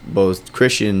raised both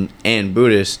Christian and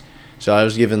Buddhist, so I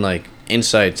was given like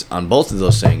insights on both of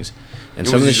those things. And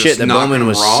some of the Was he shit just that knocking Bowman him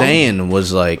was wrong? saying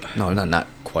was like, no, not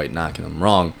quite knocking him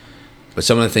wrong, but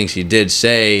some of the things he did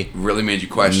say Really made you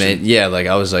question. made, yeah, like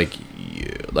I was like,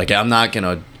 like I'm not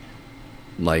gonna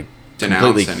like Denounce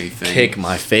completely anything. kick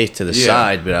my faith to the Yeah.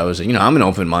 side, but I was like, I'm an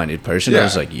open-minded person. I Yeah.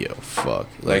 was like, yo, fuck,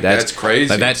 Like, that's crazy.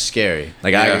 Like that's scary.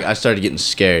 Like Yeah. I started getting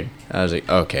scared. I was like,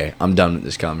 okay, I'm done with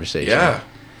this conversation. Yeah.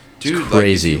 Dude,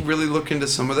 crazy. like, if you really look into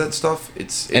some of that stuff,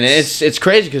 it's And it's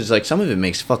crazy because like some of it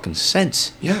makes fucking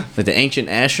sense. yeah. Like the ancient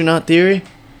astronaut theory.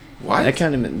 What? That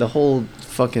kind of the whole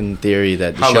fucking theory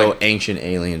that the How, show like- Ancient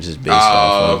Aliens is based off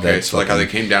Oh, of. okay. That's So like how they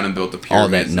fucking- came down and built the all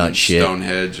pyramids, that nut and shit.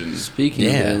 Stonehenge, and Speaking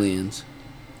Yeah. of aliens,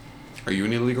 are you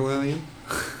an illegal alien?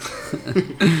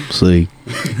 Sleep.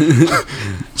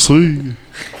 Sleep.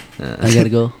 I gotta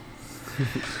go.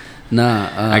 Nah,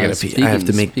 I gotta pee. I have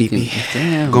to make pee-pee.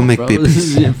 Damn, Go make bro, pee-pee.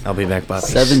 this is I'll be back, Bobby.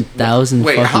 7,000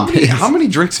 Wait, fucking how pigs. many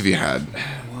drinks have you had?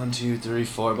 1, 2, 3,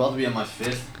 4. About to be on my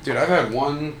 5th. Dude, I've had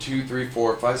 1, 2, 3,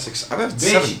 4, 5, 6. I've had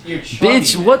 7.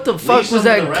 Bitch, what the fuck was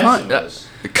that cunt?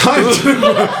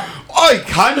 Cunt. Oi,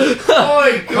 cunt.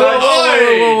 Oi,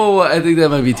 Whoa. I think that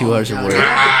might be too harsh a word.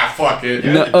 Ah, fuck it.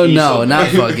 No, oh no, not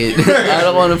fuck it. I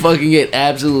don't want to fucking get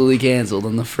absolutely canceled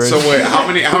on the first. So wait, how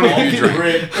many do you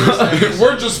drink?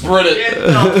 We're just British.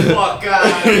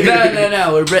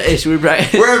 No, we're British. We're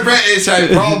We're British, I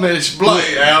promise.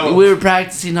 Bloody hell. We're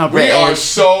practicing our We are British.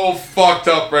 so fucked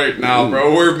up right now,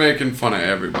 bro. We're making fun of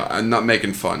everybody. I'm not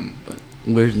making fun, but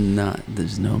We're not.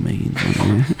 There's no making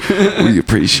fun here. we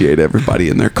appreciate everybody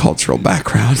and their cultural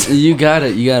background. You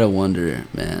gotta wonder,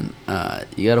 man.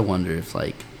 You gotta wonder if,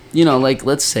 like, like,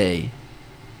 let's say,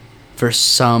 for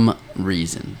some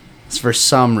reason,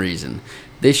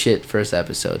 this shit, first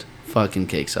episode, fucking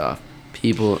kicks off.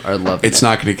 People are loving It's it.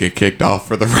 not going to get kicked off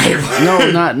for the right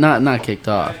way. No, not kicked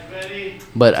off.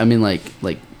 But I mean, like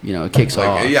you know, it kicks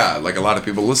off. Yeah, like a lot of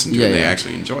people listen to it Yeah, and they yeah.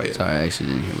 actually enjoy it. Sorry, I actually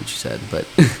didn't hear what you said, but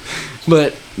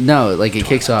but no, like it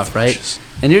kicks off, right?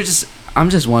 And I'm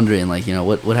just wondering, like, you know,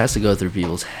 what has to go through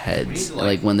people's heads,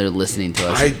 like when they're listening to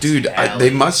us. They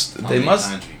must.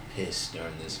 Pissed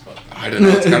during this fucking. I don't know.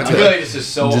 It's got to be. this is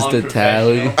so Just a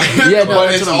tally. unprofessional. Yeah, no, But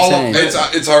that's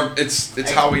it's what I'm saying.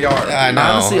 it's how we are. I know.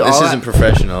 Honestly, this all isn't I-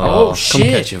 professional. at Oh, all. Come shit.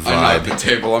 catch a I'm not vibe. at the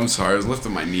table. I'm sorry. I was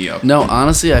lifting my knee up. No,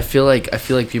 honestly, I feel like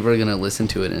people are gonna listen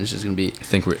to it and it's just gonna be I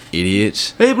think we're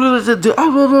idiots.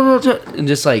 and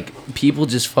just like people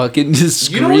just fucking just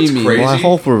You know what's screaming. crazy? Well, I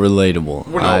hope we're relatable.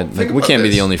 Well, no, think we about can't be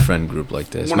this. the only friend group like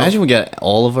this. Well, no. Imagine we got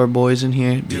all of our boys in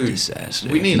here. It'd be a Dude, disaster.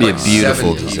 we need It'd be like a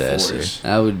beautiful 7 disaster. T4s.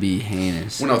 That would be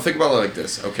heinous. Well, no, think about it like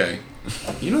this. Okay,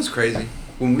 you know what's crazy?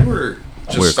 When we were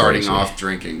just We're starting crazy. off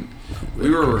drinking, we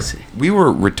We're were crazy.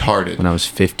 retarded. When I was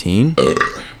 15,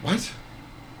 What?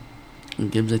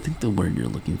 Gibbs, I think the word you're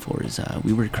looking for is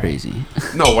we were crazy.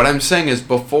 No, what I'm saying is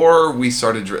before we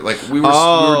started like we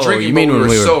were drinking, you mean but we when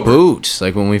were we were sober. boots?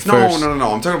 Like when we first?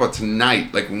 No. I'm talking about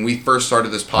tonight. Like when we first started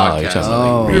this Oh, you're podcast, talking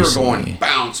about, like, we were recently. going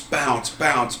bounce, bounce,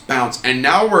 bounce, bounce, and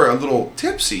now we're a little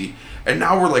tipsy, and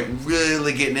now we're like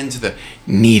really getting into the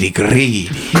nitty gritty.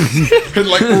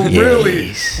 Like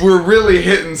we're really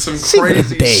hitting some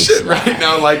crazy shit right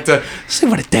now. Like to see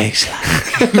what it tastes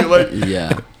like. Like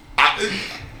Yeah.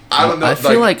 I don't know. I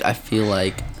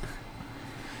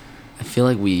feel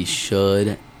like we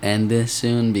should end this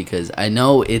soon because I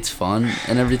know it's fun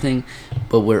and everything,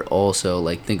 but we're also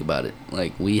like, think about it.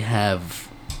 Like we have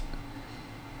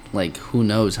like who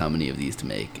knows how many of these to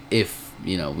make if,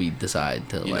 you know, we decide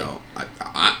to you like know,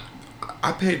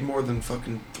 I paid more than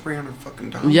fucking $300 fucking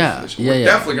dollars. Yeah, for this. yeah, We're yeah.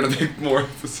 definitely gonna make more.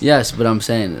 Of this. Yes, but I'm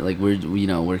saying like we're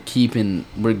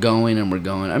going and we're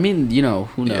going. I mean, you know,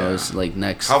 who Yeah. knows? Like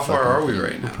next. How far fucking are we thing,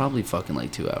 right we're now? probably fucking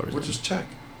like 2 hours. We'll in. just check.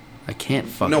 I can't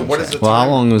fucking. No, what is check. it? Well, how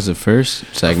long was the first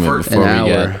segment first- before An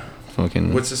we hour. got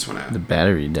fucking What's this one at? the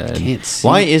battery died? Can't see.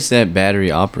 Why is that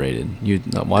battery operated?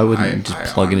 Why wouldn't you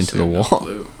just plug it into the honestly have no wall?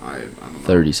 clue. I don't know.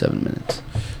 37 minutes.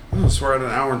 Oh, so we're at an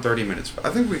hour and 30 minutes. I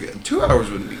think 2 hours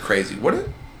wouldn't be crazy, would it?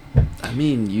 I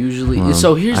mean, usually. Well,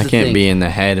 so here's I the can't thing. be in the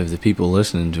head of the people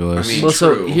listening to us. mean, well,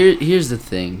 so true. here's the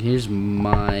thing. Here's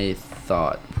my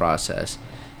thought process: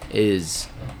 is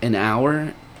an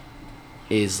hour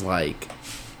is like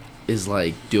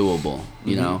doable.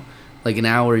 You know, like an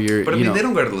hour. But I you mean, know. they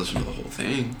don't got to listen to the whole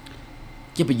thing.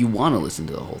 Yeah, but you want to listen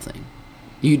to the whole thing.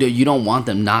 You don't want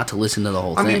them not to listen to the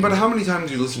whole I thing. mean, but how many times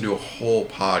do you listen to a whole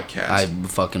podcast? I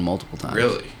fucking multiple times.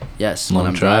 Really? Yes. Long when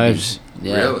I'm drives. driving.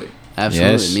 Yeah. Really?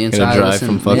 Absolutely. Yes, Me and gotta Sai drive listen.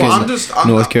 from fucking Well, I'm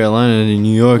North Carolina to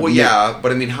New York. Well, yeah,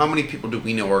 but I mean, how many people do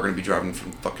we know are going to be driving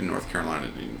from fucking North Carolina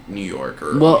to New York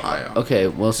or Well, Ohio? okay.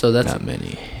 Well, so that's Not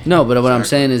many. no, but what I'm Exactly.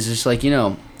 saying is just like, you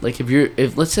know, like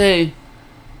if let's say,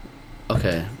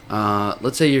 okay,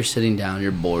 let's say you're sitting down,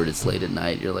 you're bored, it's late at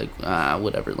night, you're like,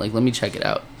 whatever, like let me check it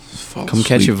out. Come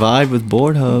catch a vibe with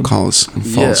Board Hub. Call us and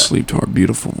fall Yeah. asleep to our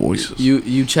beautiful voices.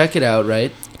 You check it out,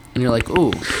 right? And you're like,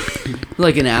 ooh,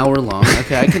 like an hour long.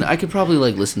 Okay, I could probably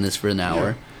like listen to this for an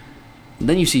hour.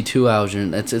 Then you see 2 hours,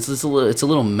 and it's a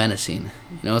little menacing.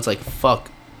 You know, it's like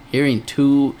fuck, hearing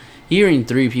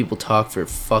 3 people talk for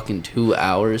fucking 2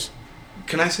 hours.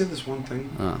 Can I say this one thing?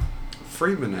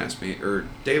 Friedman asked me, or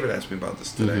David asked me about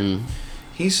this today. Mhm.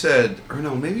 He said, or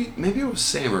no, maybe it was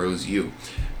Sam or it was you.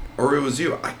 Or it was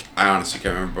you. I honestly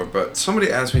can't remember. But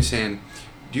somebody asked me saying,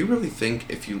 do you really think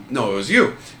if you... No, it was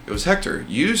you. It was Hector.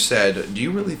 You said, do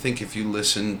you really think if you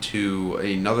listen to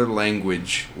another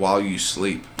language while you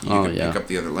sleep, you can pick up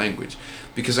the other language?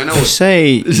 Because I know...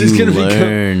 Say This is you gonna be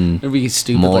learn It'd be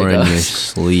stupid more like in your us.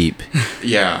 sleep.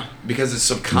 Yeah, because it's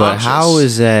subconscious. But how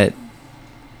is that?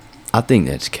 I think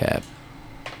that's cap.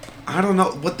 I don't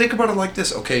know. But think about it like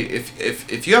this. Okay,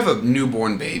 if you have a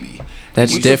newborn baby...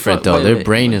 That's What the different fuck- though. wait, Their wait,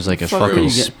 brain what is like the a fuck are fucking you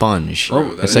get- sponge.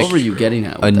 True, that It's is like what were you getting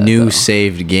at a with that, new though?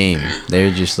 saved game.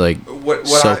 They're just like What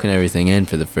soaking everything in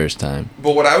for the first time.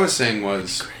 But what I was saying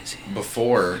was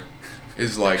before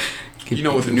is like, you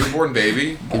know, with a newborn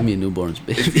baby, Give me a newborn's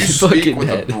baby. if you speak Fucking with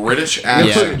head. a British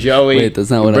accent, Joey. Wait, that's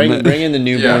not what I meant. Bring in the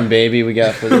newborn Yeah. baby we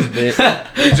got for this bit.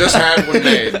 we just had one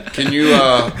made. Can you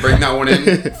bring that one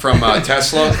in from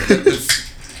Tesla?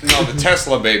 No, the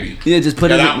Tesla baby. Yeah, just put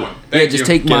Yeah, it. that one. Thank just you.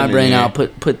 take my Get in brain here. out.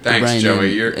 Put the Thanks, brain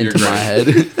Joey. You're into my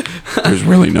great. head. There's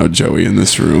really no Joey in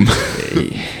this room.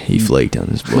 He flaked on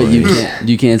this boy. But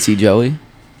you can't see Joey.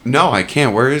 No, I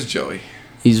can't. Where is Joey?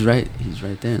 He's right. He's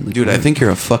right there. Look Dude, at I him. think you're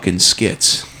a fucking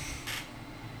skits.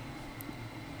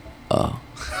 Oh.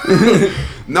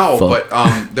 No, Fuck.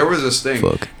 but there was this thing.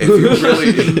 Fuck. If you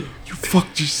really, you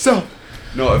fucked yourself.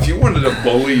 No, if you wanted to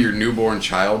bully your newborn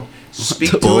child,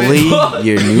 speak to Bully it.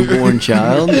 your newborn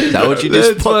child? Is that what you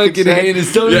just That's fucking said?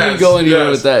 heinous. Don't Yes, even go anywhere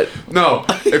yes. with that. No,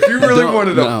 if you really Don't-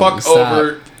 wanted to no, fuck stop.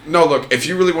 over. No, look, if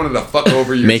you really wanted to fuck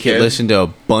over your Make kid, it listen to a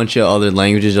bunch of other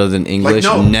languages other than English.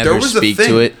 like, no, there never was speak a thing.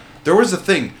 to it. There was a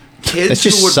thing. Kids That's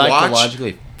just who would watch.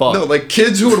 psychologically fucked. No, like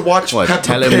kids who would watch What, Peppa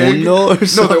Pig. Telemundo or No, they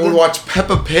something? would watch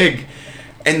Peppa Pig,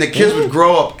 and the kids would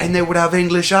grow up and they would have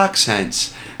English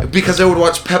accents because they would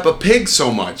watch Peppa Pig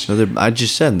so much. So I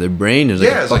just said their brain is like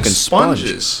Yeah, a it's like fucking sponge.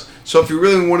 sponges. So if you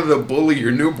really wanted to bully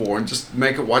your newborn, just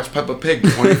make it watch Peppa Pig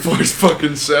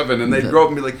 24/7, and they'd grow up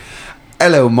and be like,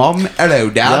 "Hello, mom. Hello,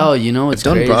 dad." Yo, you know what's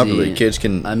Done crazy? properly, kids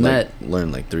can I met.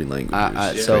 learn like 3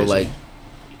 languages. So Crazy. like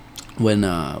when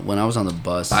I was on the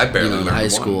bus, I barely in learned high one.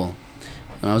 school.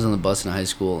 When I was on the bus in high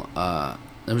school,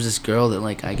 there was this girl that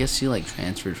like I guess she like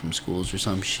transferred from schools or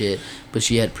some shit, but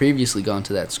she had previously gone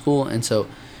to that school, and so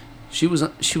she was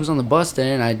on the bus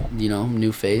there, and I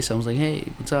new face. I was like, hey,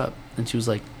 what's up? And she was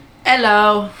like,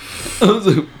 hello. I was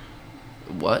like,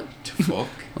 what? Fuck.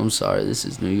 I'm sorry, this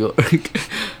is New York.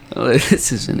 I'm like,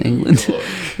 this is in England.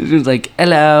 She was like,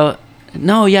 hello.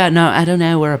 No, I don't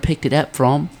know where I picked it up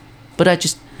from, but it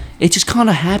just kind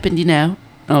of happened, And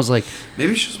I was like,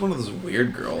 Maybe she's one of those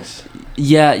weird girls.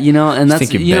 yeah, and that's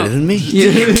think you're better than me?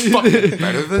 Yeah. Fucking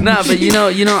better than Nah, but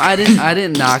I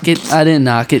didn't knock it. I didn't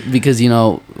knock it because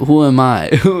who am I?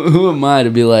 Who am I to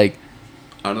be like,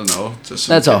 I don't know. Just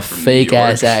some that's kid a from New fake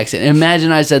ass York. accent.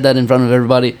 Imagine I said that in front of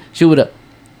everybody. She would have.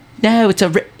 No, it's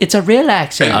a real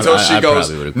accent. Until I she goes,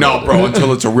 probably would've no, called bro, it.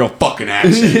 until it's a real fucking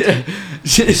accent.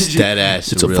 Dead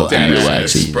ass. It's a real fucking ass real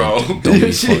accent. bro. Don't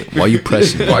be funny. Why are you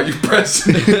pressing? Why are you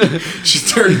pressing? She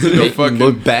turns into a Make you fucking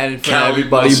look bad in front of Cali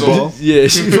everybody, muscle. bro. Yeah,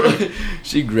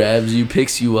 she grabs you,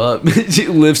 picks you up, she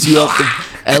lifts you up,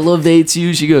 elevates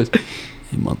you. She goes,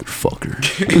 "Hey, motherfucker,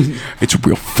 It's a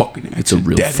real fucking accent. it's a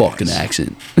real Dead fucking ass.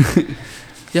 accent."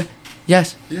 Yeah,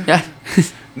 yes, Yeah. yeah.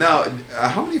 Now,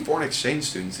 how many foreign exchange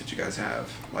students did you guys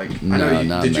have? Like, I No, know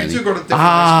not did many. you two go to different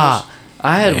high schools?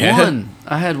 I had Yeah. one.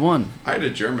 I had one. I had a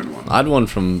German one. I had one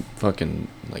from fucking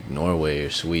like Norway or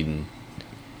Sweden.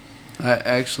 I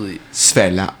actually.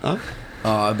 Svella. Oh,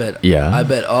 I bet. Yeah. I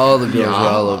bet all the girls were Yeah.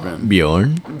 all over him.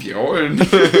 Bjorn. Bjorn.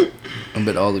 I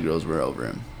bet all the girls were over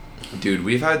him. Dude,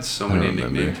 we've had so I many don't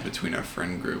remember. nicknames between our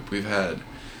friend group. We've had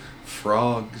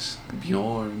Frogs,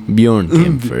 Bjorn. Bjorn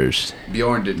came first.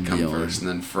 Bjorn did come Bjorn. first, and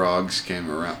then Frogs came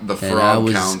around. The And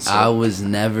Frog Council. I was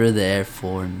never there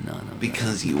for none of them.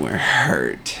 because you were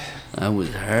hurt. I was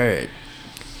hurt.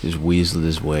 Just weaseled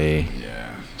his way Yeah.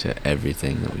 to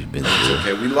everything that we've been It's through.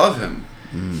 okay. We love him.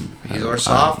 He's our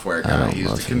software I guy. don't He's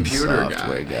love the him. computer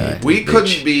Software guy. guy. We Bitch.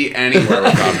 couldn't be anywhere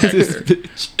without Hector.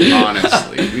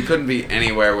 Honestly, we couldn't be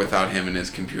anywhere without him and his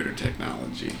computer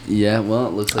technology. Yeah, well,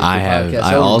 it looks like I the have- podcast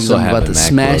I over also because I'm have about a to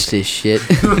smash MacBook. this shit.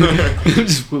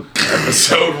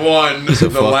 Episode 1, So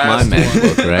the fuck my last one.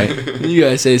 MacBook, right? You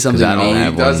guys say something. I don't mean.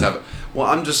 have He does one. have. Well,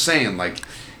 I'm just saying, like,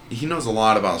 he knows a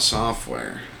lot about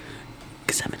software.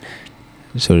 'Cause I'm a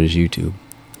nerd. So does YouTube.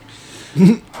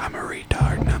 I'm a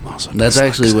retard, and I'm also. That's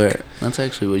actually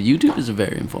dyslexic. where YouTube is a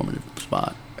very informative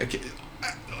spot. Okay.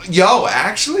 Yo,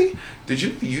 actually, did you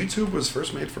know YouTube was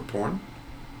first made for porn?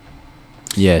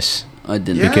 Yes, I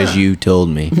didn't. Yeah. because you told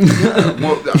me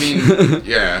Well, I mean,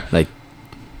 yeah. like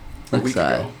A Look week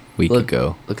side. ago. a week Look.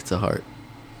 ago. Look, it's a heart.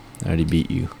 I already beat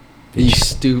you. You bitch.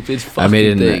 stupid fucking I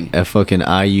made thing. a fucking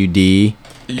IUD.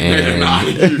 You made an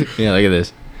And yeah, look at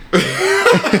this.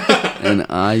 An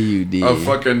IUD. A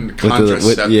fucking With the,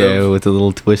 contraceptive. with the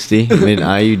little twisty. Made an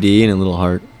IUD and a little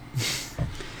heart.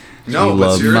 No, You but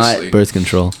love seriously. Birth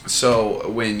control. So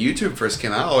when YouTube first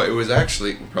came out, it was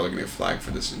actually we're probably gonna get flagged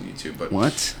for this in YouTube, but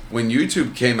What? when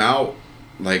YouTube came out,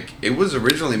 like it was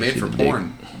originally made for See the dick.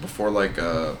 porn before like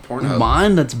Pornhub.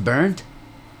 Mine that's burnt.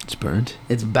 It's burnt.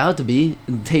 It's about to be.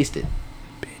 Taste it.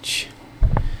 Bitch.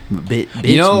 Bitch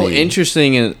You know, made.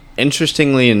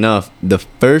 interestingly enough, the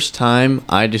first time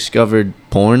I discovered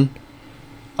porn,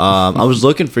 I was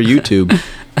looking for YouTube.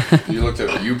 You looked at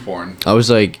YouPorn. I was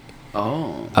like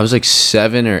Oh.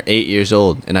 7 or 8 years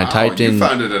old, and I typed you in.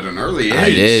 found it at an early age. I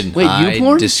did. Wait, I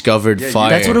YouPorn? discovered Yeah, fire.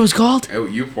 That's what it was called? Oh,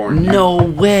 YouPorn. No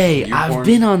way. YouPorn? I've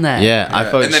been on that. Yeah, I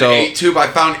Yeah. thought And then so. 8tube. I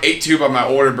found 8tube on my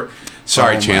order.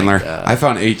 Sorry, Oh my Chandler. God. I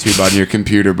found 8tube on your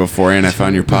computer before, and I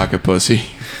found your pocket pussy.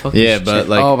 Fuck Yeah, this but shit.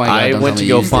 like Oh my God, I don't went tell to me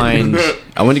go you used it. find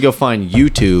I went to go find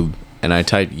YouTube, and I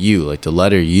typed U, like the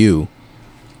letter U,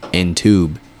 in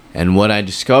tube, and what I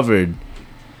discovered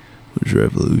was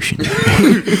revolutionary.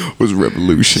 Was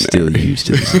revolutionary. Still used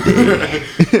to this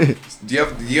day. Do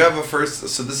you have a first?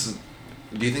 So this is.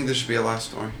 Do you think this should be a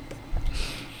last story?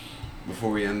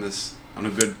 Before we end this on a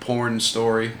good porn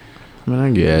story? I mean,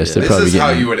 I guess they're This probably is how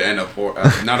getting you would end not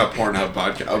a Pornhub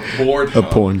podcast, a Pornhub. a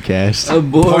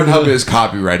porncast. Pornhub is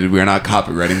copyrighted. We are not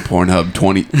copyrighting Pornhub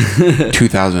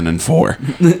 2004.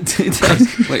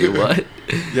 Wait, what?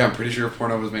 Yeah, I'm pretty sure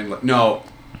Pornhub was made. No,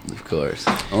 Of course.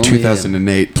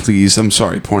 2008. Please, I'm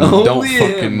sorry, Pornhub. Only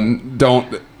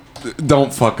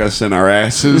Don't fuck us in our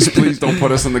asses. Please don't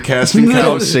put us in the casting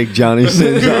How couch. sick Johnny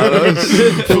Sins.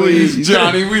 Please,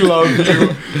 Johnny, we love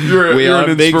you. We you're are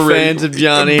an big inspiration. fans of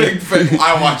Johnny. Big fan.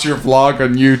 I watch your vlog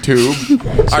on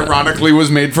YouTube. Ironically,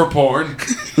 was made for porn.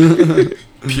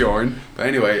 Porn. But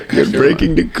anyway, Hector,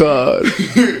 Breaking the card.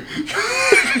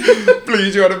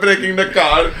 please, you are breaking the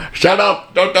car. Shut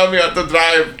up. Don't tell me how to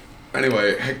drive.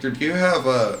 Anyway, Hector, do you have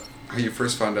how you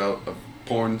first found out a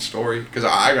porn story? Because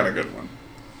I got a good one.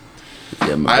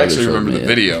 Yeah, my I brother actually showed remember me the it.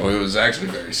 video. It was actually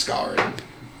very scarring.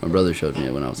 My brother showed me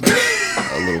it when I was like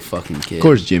a little fucking kid. Of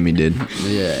course, Jimmy did.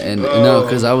 Yeah, and no,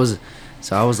 because I was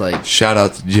like, Shout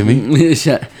out to Jimmy.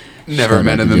 Shout Never out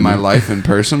met to him in my Jimmy. life in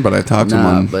person, but I talked to him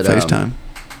Nah, on but, FaceTime.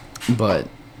 But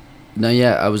no,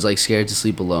 yeah, I was like scared to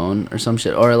sleep alone or some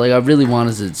shit, or like I really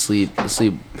wanted to sleep. Hey,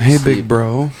 sleep. big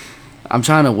bro. I'm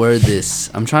trying to word this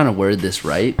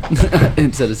right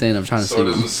instead of saying I'm trying to So sleep.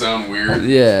 does it sound weird?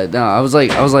 Yeah, no, I was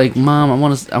like, Mom, I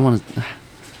want to sleep. I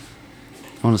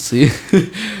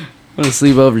want to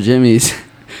sleep over Jimmy's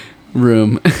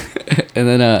room, and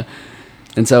then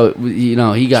and so you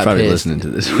know he got He's probably pissed. listening to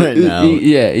this right now.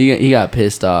 He got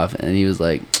pissed off, and he was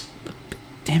like,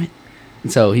 "Damn it!"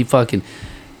 And so he fucking,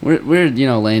 we're you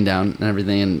know laying down and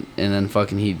everything, and then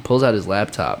fucking he pulls out his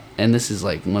laptop, and this is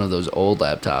like one of those old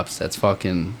laptops that's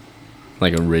fucking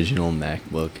Like original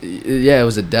MacBook. yeah, it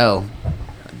was a Dell,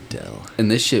 Dell.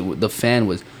 and this shit the fan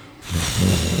was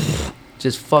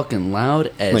just fucking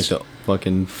loud as Like the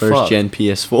fucking first Fuck. gen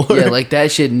PS4. yeah, like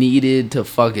that shit needed to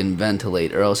fucking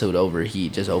ventilate, or else it would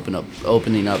overheat. Just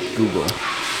opening up Google,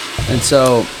 and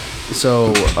so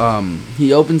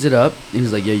he opens it up. He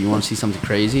was like, "Yeah, you want to see something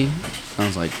crazy?" I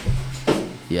was like,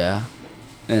 "Yeah,"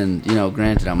 and you know,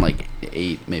 granted, I'm like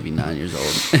 8, maybe 9 years old.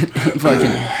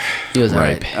 He was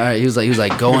Ripe. all right. He was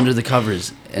like, "Go under the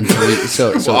covers," and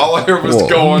so All I heard was Whoa.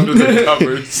 go under the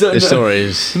covers. so This story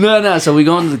is. no. So we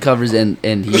go under the covers, and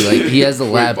he has the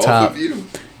Wait, laptop. both of you?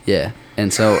 Yeah,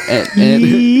 and so and then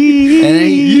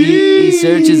he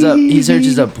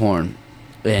searches up porn,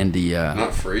 and he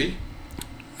Not free?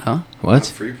 huh? What?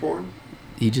 Free porn?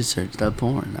 He just searched up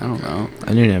porn. I don't know.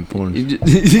 I didn't have porn. He just,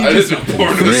 I didn't know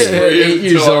porn was Yeah, free 8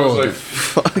 years until I was old. like,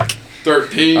 fuck,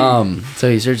 13. so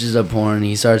he searches up porn.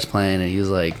 He starts playing, and he was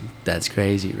like, "That's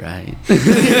crazy, right?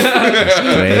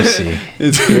 Crazy.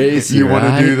 It's crazy. You wanna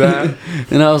right?" do that?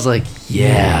 And I was like,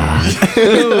 "Yeah."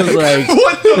 It was like,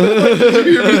 What the fuck?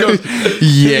 He goes,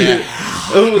 yeah.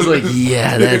 it was like,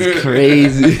 "Yeah, that's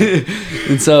crazy."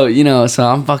 And so you know, so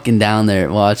I'm fucking down there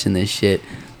watching this shit.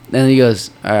 And he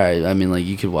goes, "All right, I mean, like,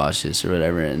 you could watch this or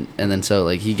whatever." And then so,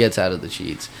 like, he gets out of the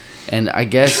sheets. And I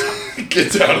guess,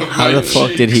 Get out of my How the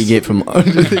fuck did he get from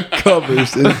under the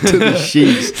covers into the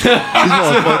sheets? These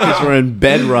motherfuckers were in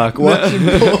bedrock watching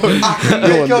porn.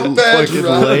 Make a Going fucking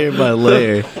bedrock. layer by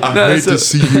layer. I hate to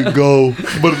see you go,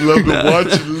 but I love to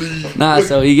watch you leave. nah,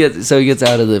 so he gets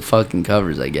out of the fucking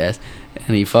covers, I guess.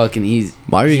 And he's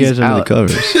Why are you he's guys under the out.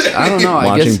 covers? I don't know, I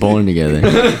Watching guess. porn together.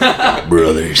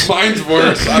 Brothers. Mine's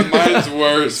worse. Mine's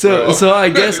worse. bro. So I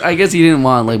guess he didn't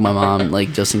want like my mom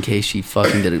like just in case she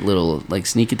fucking did a little like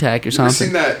sneak attack or You ever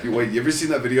seen something. that? Wait, you ever seen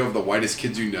that video of the whitest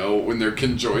kids you know when they're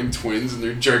conjoined twins and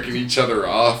they're jerking each other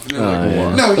off? And they're like,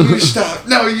 yeah. "No, you stop!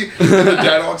 No, you!" And the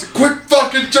dad wants to quit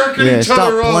fucking jerking Yeah, each stop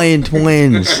other off. playing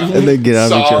twins. And they get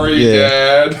out of each other. Sorry,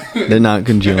 Yeah. Dad. They're not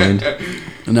conjoined.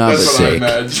 No, but That's what I sick.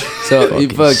 imagine.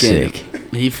 so Sick.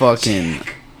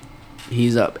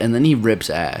 he's up and then he rips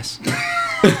ass.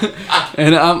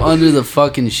 And I'm under the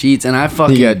fucking sheets and I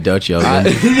fucking You got Dutch oven.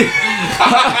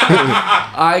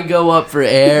 I go up for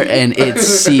air and it's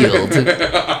sealed.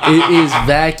 It is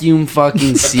vacuum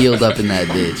fucking sealed up in that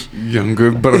bitch.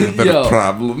 Younger brother Yo,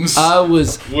 problems. I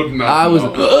was Would not I was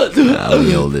know. I'm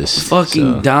the oldest.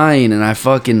 fucking so. dying and I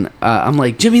fucking I'm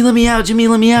like, "Jimmy, let me out, Jimmy,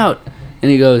 let me out."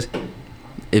 And he goes,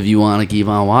 "If you want to keep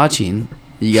on watching,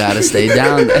 you gotta stay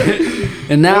down there."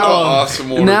 And now What an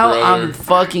awesome older now brother. I'm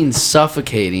fucking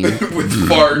suffocating. With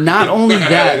fart. Not only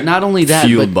that,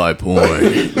 Fueled but by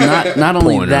porn. not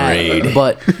only that, Pornerade.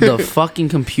 but the fucking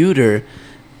computer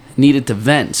needed to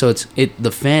vent. So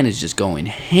the fan is just going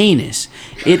heinous.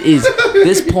 It is,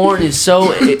 this porn is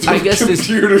so, I guess this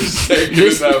computer's taking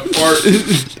this- that part.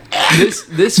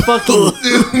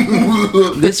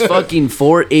 this fucking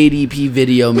 480p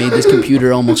video made this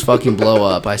computer almost fucking blow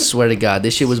up. I swear to God,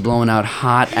 this shit was blowing out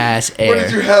hot ass air. What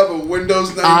did you have? A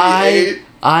Windows 98?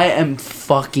 I am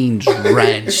fucking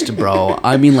drenched, bro.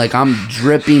 I mean, like, I'm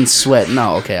dripping sweat.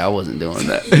 No, okay, I wasn't doing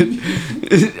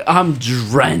that. I'm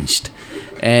drenched.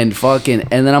 And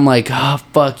then I'm like, oh,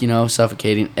 fuck,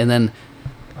 suffocating. And then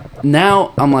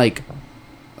now I'm like,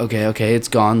 okay, it's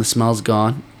gone. The smell's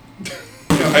gone.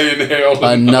 I inhaled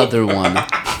Another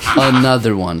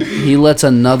one. He lets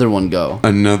another one go.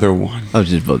 Another one. I was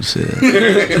just about to say that.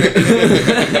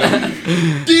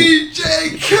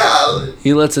 DJ Khaled.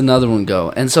 He lets another one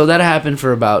go. And so that happened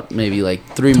for about maybe like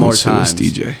three more times.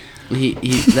 DJ. He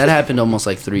that happened almost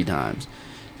like 3 times.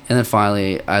 And then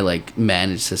finally I like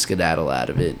managed to skedaddle out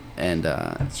of it, and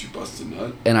Did you bust a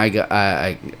nut? and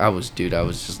I was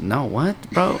just, no, what,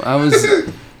 bro? I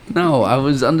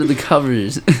was under the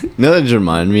covers. You know what that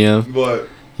remind me of? What?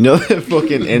 You know that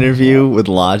fucking interview with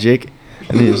Logic?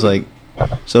 And he was like,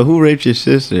 so who raped your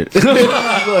sister?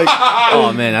 Like,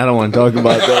 oh man, I don't want to talk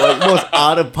about that. Like, most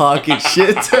out of pocket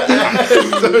shit. Was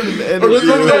that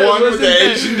the one with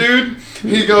the Asian dude?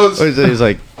 He goes. He's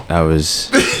like, I was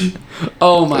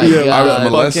Oh my I was God.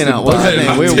 molested. fucking out. What's his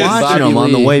name? We were watching Bobby him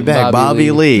on the Lee. way back.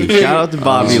 Bobby Lee. Shout out to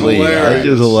Bobby Lee. That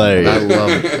was hilarious. I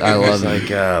love it. I love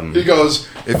it. Like, He goes,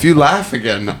 if you laugh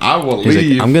again, I will he's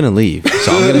leave. like, I'm gonna leave,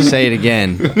 so I'm gonna say it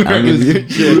again. I'm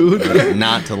gonna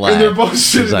not to laugh. and they're both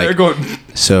sitting He's like, there going,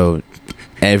 so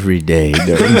every day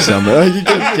during summer, you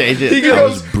can change it. I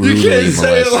was brutally you can't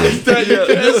say it molested. like that. You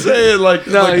can't say it like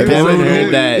No, like he If you haven't Brutally.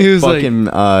 heard that He was like- fucking,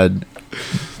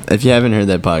 if you haven't heard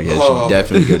that podcast, Oh,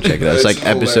 definitely go check it out. It's like it's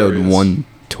episode hilarious.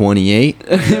 128.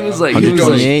 It was like,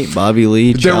 128, Bobby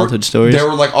Lee, childhood stories. They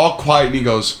were like all quiet, and he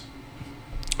goes,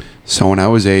 so when I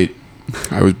was 8,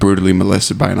 I was brutally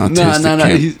molested by an autistic no.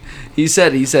 kid. He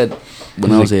said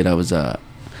when I was 8, I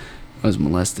was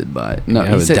molested by I he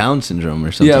have said- Down syndrome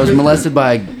or something. Yeah, I was molested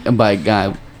by a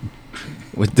guy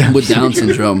with Down, with Down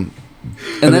syndrome.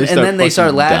 And then they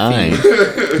start laughing.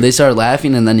 They start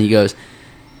laughing, and then he goes,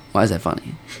 "Why is that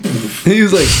funny?" He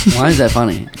was like, "Why is that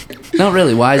funny?" No,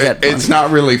 really, why is that funny? It's not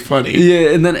really funny.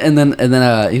 Yeah, and then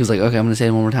he was like, "Okay, I'm gonna say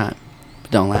it one more time,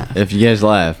 but don't laugh." If you guys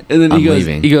laugh, And then I'm he goes,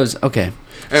 leaving. "Okay."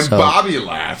 And So- Bobby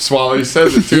laughs while he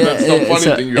says it too. That's the funny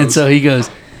thing. He and goes, so he goes,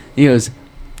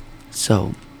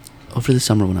 so over the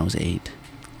summer when I was 8,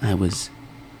 I was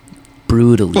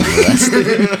brutally molested.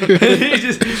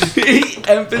 he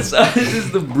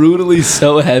emphasizes the brutally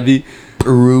so heavy.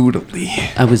 brutally.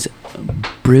 I was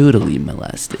brutally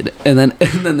molested, and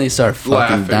then they start fucking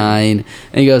Laughing. dying.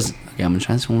 And he goes, "Okay, I'm gonna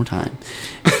try this one more time."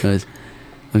 He goes,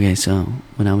 "Okay, so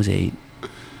when I was 8,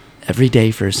 every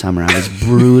day for a summer, I was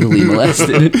brutally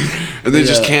molested." And they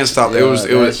just Yeah. can't stop. Yeah, it was.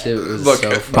 that shit was Look, so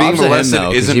being funny. Props to him, molested though,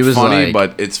 'cause isn't he was funny, like-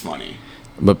 but it's funny.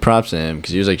 But props to him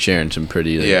because he was like sharing some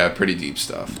pretty like, Yeah, pretty deep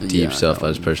stuff. deep Yeah, stuff no. about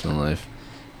his personal life.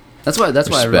 That's why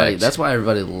Respect.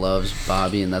 everybody loves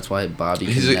Bobby, and that's why Bobby.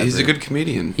 He's can a good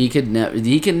comedian. He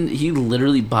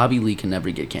literally Bobby Lee can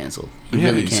never get canceled. He Yeah,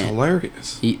 really he's can't.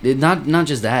 hilarious. Not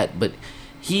just that, but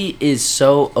he is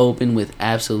so open with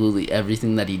absolutely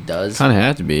everything that he does. Kind of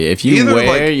have to be. If you Either,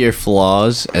 wear like- your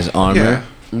flaws as armor,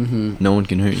 Yeah. no one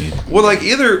can hurt you. Well, like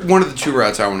either one of the two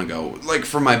routes I want to go. Like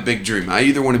for my big dream, I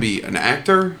either want to be an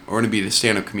actor or want to be a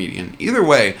stand-up comedian. Either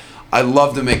way, I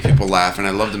love to make people laugh and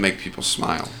I love to make people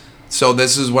smile. So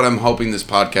this is what I'm hoping this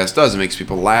podcast does. It makes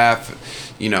people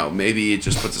laugh. You know, maybe it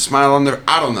just puts a smile on their.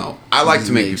 I don't know. I like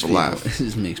to make Makes people laugh. It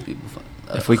just makes people fun.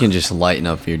 If we can just lighten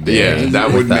up your day, Yeah,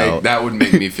 that would without-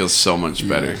 make me feel so much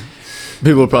better.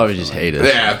 people will probably just hate us.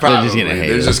 Yeah, They're just probably. gonna hate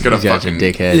They're us. just gonna These guys are fucking-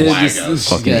 dickheads. Yeah, just- us. these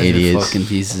Fucking guys are idiots. fucking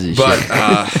pieces of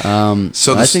But shit.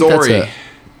 so the I think that's story.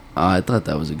 I thought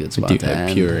that was a good spot Do to have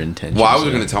end. pure intentions. Well, I was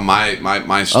going to tell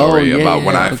my story yeah, about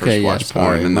when yeah, I okay, first yeah, watched porn,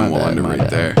 sorry, and then my we'll bad, end it my right bad.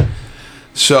 there.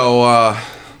 So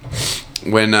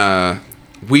when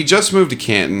we just moved to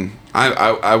Canton,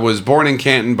 I was born in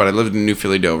Canton, but I lived in New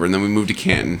Philly, Dover, and then we moved to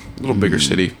Canton, a little bigger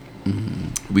city.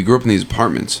 We grew up in these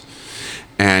apartments,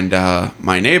 and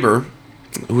my neighbor,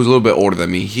 who was a little bit older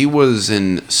than me, he was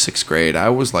in 6th grade. I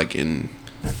was like in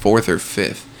 4th or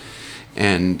 5th,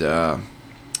 and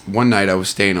one night I was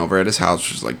staying over at his house,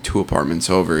 which was like 2 apartments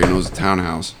over, and it was a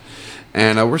townhouse.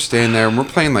 And we're staying there, and we're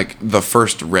playing like the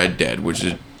first Red Dead, which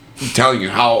is telling you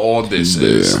how old this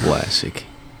is. classic.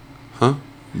 Huh?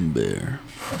 Bear.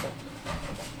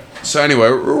 So anyway,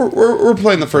 we're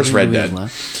playing the first Red We have Dead.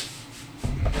 left.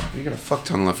 you got a fuck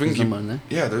ton left. We can There's keep. more in there?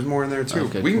 Yeah, there's more in there too.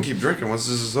 Okay, we can cool. keep drinking once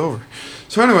this is over.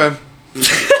 So anyway,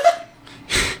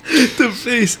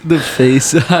 The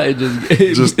face I just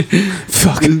gave. Just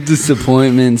fucking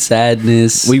disappointment,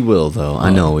 sadness. We will though. I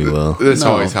know we will. that's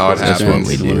always how it That's happens.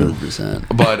 what we do.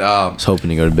 100%. But I was hoping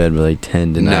to go to bed by like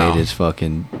 10 tonight. No. It's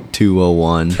fucking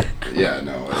 2:01. yeah,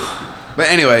 no. But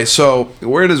anyway, so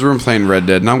we're in his room playing Red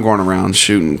Dead, and I'm going around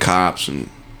shooting cops and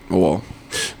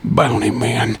bounty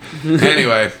man.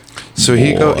 Anyway, so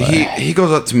he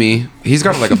goes up to me. He's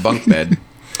got like a bunk bed,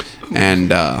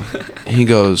 and he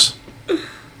goes,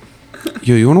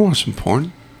 "Yo, you want to watch some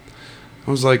porn?"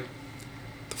 I was like,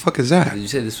 "The fuck is that?" Did you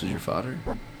say this was your father?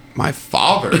 My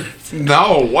father?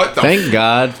 No, what the? Thank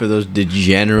God for those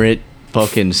degenerate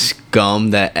fucking scum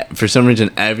that for some reason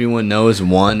everyone knows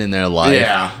one in their life.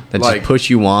 Yeah, That like- just push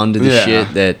you on to the Yeah.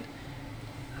 shit that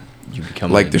you become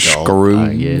like an the adult, screw,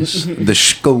 I guess. the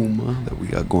skooma that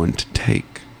we are going to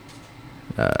take.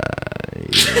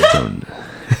 Don't-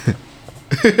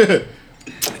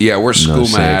 Yeah, we're no skooma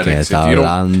sé qué addicts. está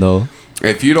hablando.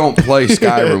 If you don't play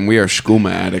Skyrim, we are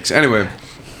skooma addicts. Anyway,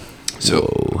 so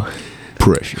Whoa.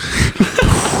 Pressure.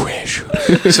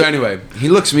 so anyway, he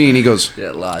looks at me and he goes,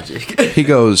 Yeah, logic. he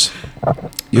goes,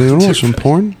 "You want to watch some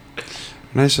porn?"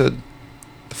 And I said,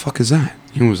 "The fuck is that?"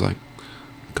 He was like,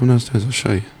 "Come downstairs, I'll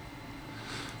show you."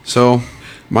 So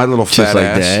my little Just fat like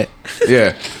ass, that.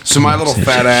 yeah. So my little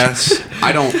fat ass,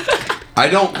 I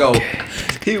don't go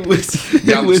he was.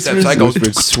 down the steps. I go.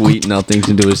 Whispered sweet nothings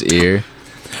into his ear.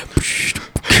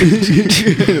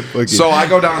 So I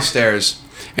go downstairs,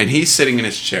 and he's sitting in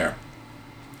his chair,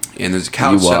 and there's a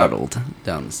couch You set up. waddled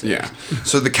down the stairs. Yeah.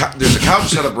 So there's a couch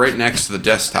set up right next to the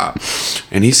desktop,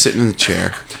 and he's sitting in the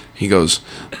chair. He goes,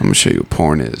 "I'm gonna show you what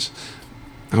porn is."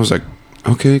 I was like,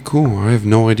 "Okay, cool. I have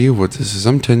no idea what this is.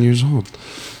 I'm 10 years old."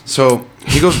 So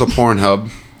he goes to Pornhub,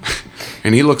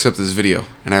 and he looks up this video,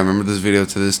 and I remember this video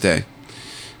to this day.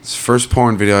 It's the first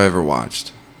porn video I ever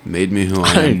watched. It made me who I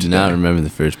I am do today. not remember the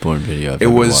first porn video I've It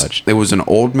ever was watched. an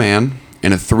old man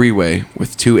in a three-way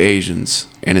with two Asians,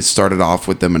 and it started off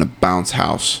with them in a bounce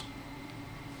house.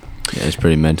 Yeah, it's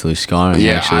pretty mentally scarring.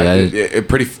 Yeah, actually. That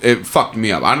is- it fucked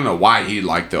me up. I don't know why he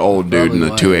liked the old dude and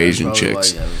the two Asian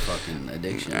chicks. Why you have a fucking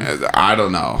addiction. I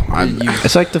don't know.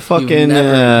 It's like the fucking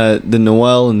never- the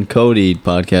Noel and Cody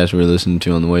podcast we were listening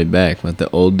to on the way back. With the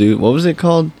old dude, what was it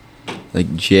called?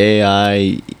 Like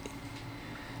J.I.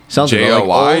 Something about, like,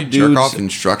 JOI, old jerk dudes- off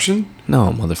instruction.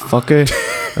 No, motherfucker.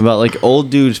 About like old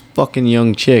dudes fucking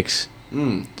young chicks.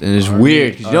 And it's Army-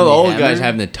 weird 'cause you know the Army old guy's Hammer?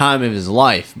 having the time of his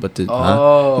life, but the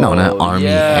Oh, no, not Army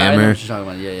yeah, I know Hammer. what you're talking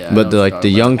about. Yeah, yeah. I know But what the you're like the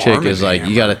talking young about. chick Army is like you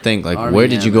Hammer. got to think like Army where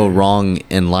did you go Hammer. wrong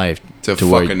in life To where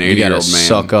fucking you gotta 80-year-old man.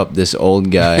 suck up this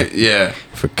old guy Yeah.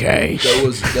 for cash.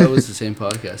 That was the same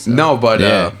podcast. though. No, but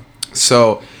Yeah.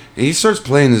 so he starts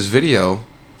playing this video,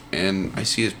 and I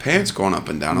see his pants going up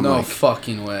and down. I'm no like,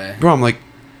 fucking way. bro, I'm like,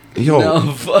 yo,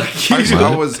 No, fuck you.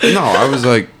 I was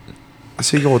like, I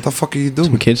said, yo, what the fuck are you Some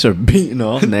doing? kids are beating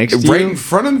off next to Right you, in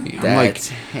front of me. I'm like, That's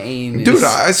heinous. dude,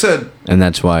 I said and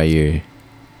that's why you're.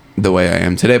 the way I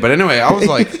am today. But anyway, I was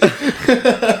like,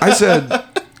 I said,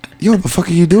 yo, what the fuck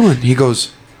are you doing? He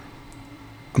goes,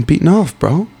 I'm beating off,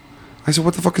 bro. I said,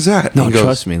 what the fuck is that? No, he goes,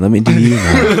 trust me. Let me do you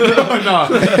now.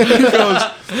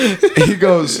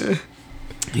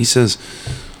 he says,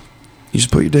 you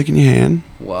just put your dick in your hand.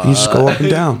 Wow. And you just go up and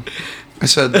down. I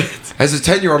said, as a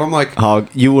 10-year-old, I'm like, Hog,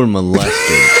 you were molested.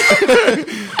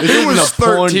 he was a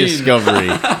porn 13. discovery.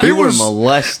 He You were was-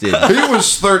 molested. He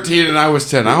was 13 and I was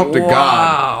 10. I hope to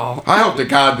God. I hope to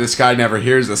God this guy never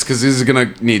hears this because he's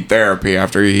going to need therapy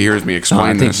after he hears me No, I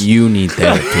explain think this. you need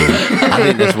therapy. I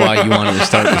think that's why you wanted to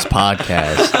start this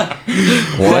podcast.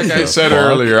 What Like I the said fuck?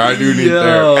 earlier, I do need Yo.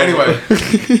 therapy.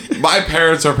 Anyway, my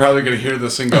parents are probably going to hear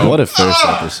this and go, What a first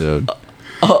episode.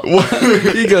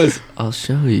 He goes, I'll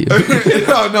show you.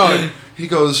 no. He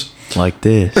goes, Like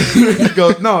this. he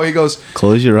goes,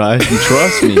 Close your eyes and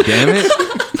trust me, damn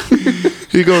it.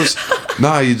 he goes,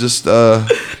 nah, you just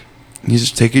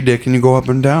take your dick and you go up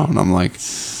and down. I'm like,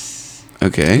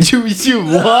 okay. You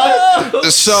what?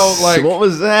 So, like, What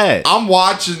was that? I'm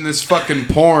watching this fucking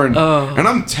porn and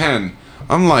I'm 10.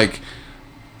 I'm like,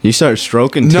 You start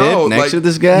stroking tip no, next like, to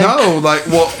this guy? No, like,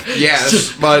 well,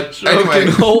 yes, but anyway,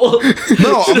 no,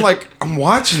 I'm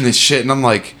watching this shit and I'm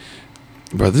like,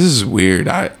 bro, this is weird.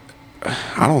 I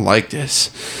don't like this.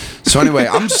 So anyway,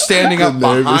 I'm standing up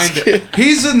behind it.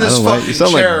 He's in this I don't like- fucking you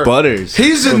sound like chair. Butters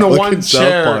He's in from the fucking one South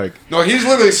chair. Park. No, he's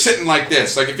literally sitting like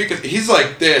this. Like if you could, he's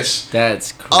like this.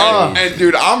 That's crazy. And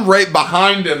dude, I'm right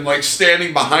behind him, like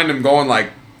standing behind him, going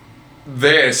like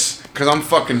this, because I'm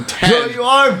fucking 10.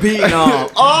 are beating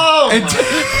off. Oh, And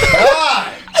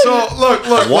so So look.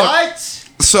 What?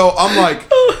 So I'm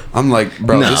like,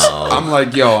 bro. No. I'm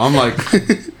like,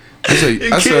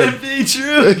 I said, be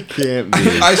true. It can't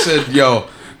be. I said, yo,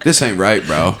 this ain't right,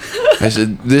 bro. I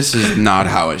said, this is not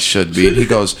how it should be. And he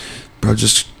goes, bro,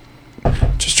 just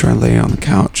try and lay on the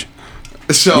couch.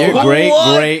 So You're great.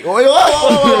 Before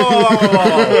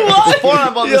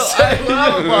I'm about to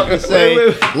say,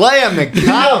 lay on the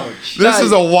couch. this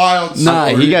is a wild story. Nah,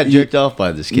 He got jerked off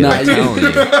by this kid. Nah, I'm telling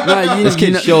you. This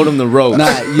kid know- showed him the ropes.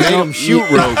 Nah, you Made know- him shoot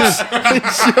ropes.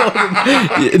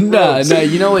 No,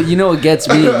 you know what gets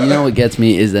me. You know what gets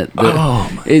me is that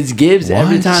it's Gibbs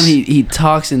every What? time he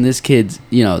talks in this kid's,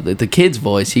 the kid's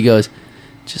voice. He goes,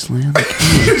 "Just lay on the couch."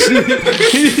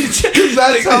 Because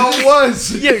that's how it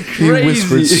was. You're He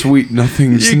whispered sweet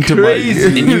nothings into my ear.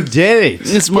 And you did it.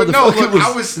 This But no, motherfucker look,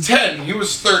 I was 10. He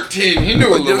was 13. He knew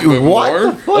a little bit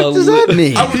more. What does that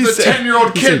mean? I was a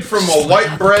 10-year-old kid from a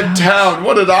white bread town.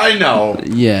 What did I know?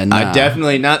 Yeah, nah.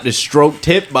 Definitely not the stroke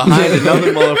tip behind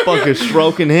another motherfucker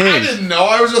stroking I his. didn't know.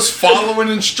 I was just following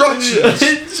instructions.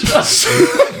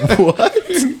 What?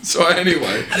 So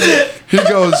anyway,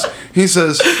 he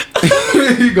says,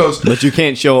 But you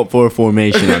can't show up for a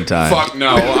formation on time. fuck no.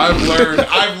 I've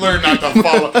learned not to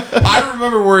follow. I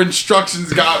remember where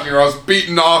instructions got me, or I was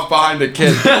beaten off behind a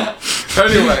kid.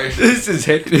 Anyway, This is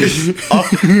hectic.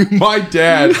 my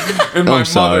dad and my I'm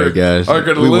sorry, mother guys. are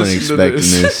gonna We weren't listen to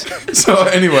expecting this. So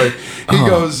anyway,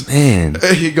 Man,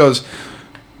 he goes,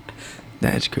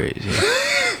 that's crazy.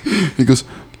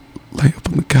 lay up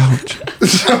on the couch.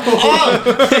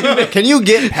 Can you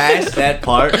get past that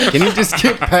part? Can you just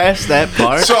get past that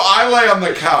part? So I lay on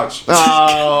the couch.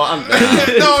 Oh, I'm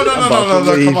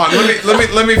No, come on.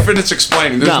 Let me finish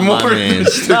explaining. There's not more. my man.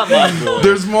 Not my boy.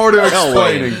 There's more to No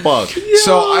explaining. way. Fuck.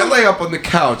 So I lay up on the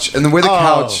couch, and the way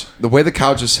the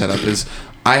couch is set up is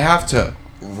I have to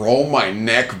roll my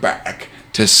neck back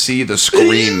to see the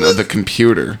screen of the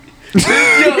computer. Yo,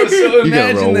 so You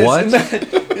gotta roll what?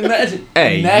 Imagine.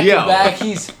 Hey, neck yo. and back.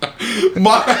 He's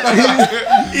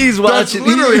He's That's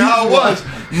literally how it was.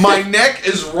 My neck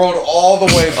is rolled all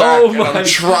the way back, and I'm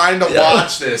trying to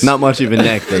watch this. Not much of a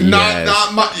neck that you have.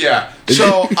 Not much. Yeah.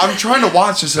 So I'm trying to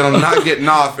watch this, and I'm not getting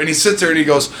off. And he sits there, and he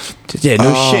goes, Yeah,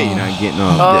 no shit, you're not getting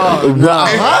off.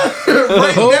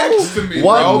 right next to me,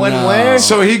 What? bro. When? Where?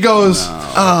 So he goes,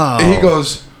 Oh. he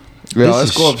goes, yeah, This let's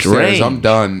is go upstairs. strange. I'm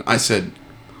done. I said,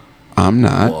 I'm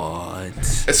not. what?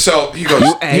 So he goes,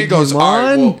 egged him all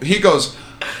right, on? well, he goes,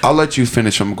 I'll let you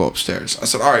finish. I'm gonna go upstairs. I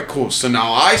said, all right, cool. So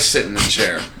now I sit in the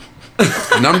chair,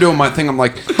 and I'm doing my thing. I'm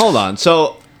like, Hold on.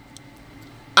 So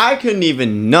I couldn't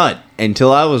even nut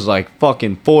until I was like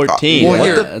fucking 14. well, What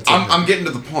here, the- That's I'm getting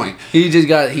to the point. He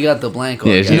got the blank.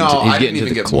 Yeah, on. he's No, he's I getting didn't to even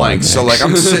the get blank. So climax. like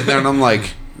I'm sitting there and I'm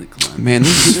like, man,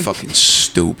 this is fucking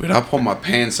stupid. I pull my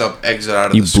pants up, exit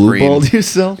out of You the blue screen. balled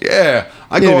yourself? Yeah,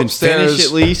 I You go didn't even upstairs. finish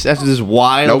at least after this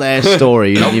wild Nope. ass story.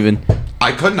 You didn't even.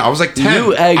 I couldn't. I was like 10.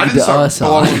 You egged I didn't start us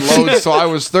on. blowing loads, so I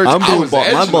was 13. I'm I blue was ball.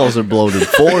 My edging balls them. are bloated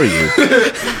for you.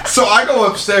 So I go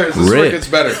upstairs. This is where it Rip. gets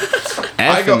better.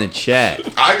 F go- in the chat.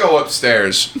 I go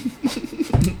upstairs,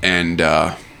 and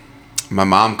my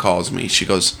mom calls me. She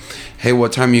goes, "Hey,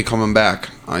 what time are you coming back?"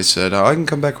 I said, "I can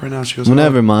come back right now." She goes,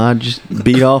 Whenever, ma, just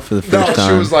beat off for the No, first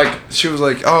time. she was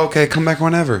like, "Oh, okay, come back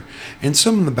whenever." And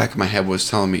something in the back of my head was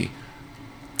telling me,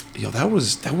 "Yo, that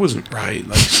wasn't right.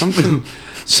 Like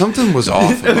something was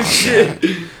off about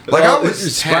that." Like I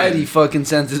was 10. Spidey fucking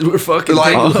senses were fucking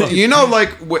Like you know,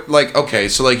 like okay,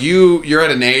 so like you're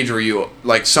at an age where you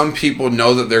like some people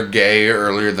know that they're gay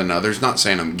earlier than others. Not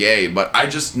saying I'm gay, but I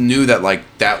just knew that like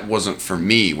that wasn't for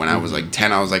me when I was like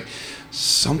 10. I was like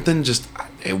something just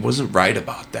it wasn't right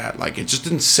about that. Like it just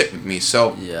didn't sit with me.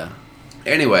 So Yeah.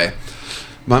 anyway,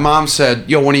 my mom said,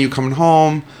 "Yo, when are you coming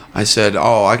home?" I said,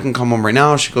 "Oh, I can come home right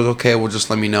now." She goes, "Okay, well, just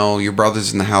let me know. Your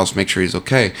brother's in the house. Make sure he's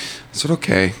okay." I said,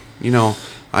 "Okay." You know,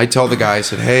 I tell the guy, I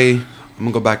said, "Hey, I'm going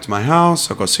to go back to my house.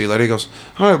 I'll go see you later." He goes,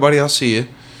 "All right, buddy, I'll see you."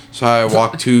 So I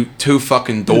walk two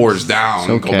fucking doors down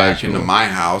So and go back casual. into my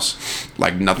house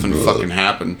like nothing fucking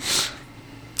happened.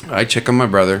 I check on my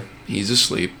brother. He's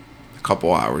asleep. A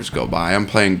couple hours go by. I'm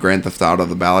playing Grand Theft Auto: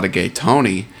 The Ballad of Gay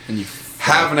Tony. And you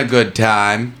Having a good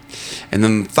time. And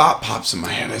then the thought pops in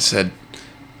my head. I said,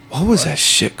 what was that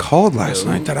shit called last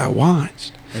night that I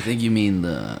watched? I think you mean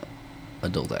the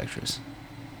adult actress.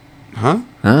 Huh?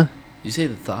 Huh? You say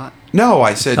the thought? No,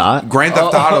 I said Thought? Grand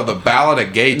Theft Auto: The Ballad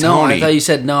of Gay No, Tony. I thought you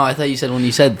said when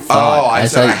you said thought. Oh, I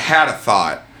said I thought- had a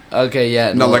thought. Okay,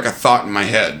 yeah. No, like a thought in my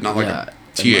head. Not like Yeah.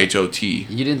 a T-H-O-T.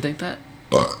 You didn't think that?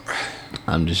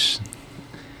 I'm just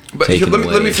But Taken let me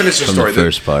away finish the from story. the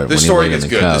first part The when he story laid on gets the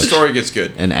good. couch. The story gets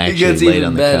good. and It actually gets laid even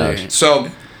on the better. couch. So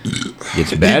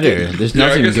Gets better. There's Yeah,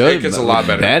 nothing good. it gets a but lot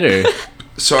better. Better.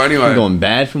 So I'm anyway, going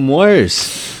bad from worse.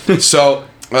 so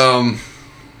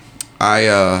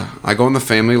I go on the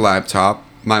family laptop.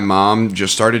 My mom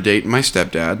just started dating my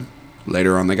stepdad.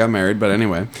 Later on, they got married. But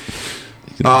anyway,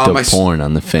 Still my porn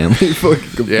on the family fucking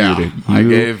computer. yeah, I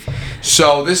gave.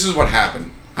 So this is what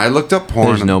happened. I looked up porn.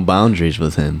 There's no boundaries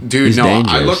with him. Dude, He's no,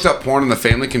 dangerous. I looked up porn on the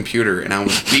family computer and I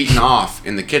was beaten off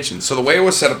in the kitchen. So the way it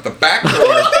was set up, the back door.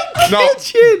 No,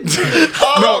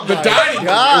 the dining room.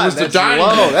 It was the dining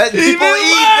room. People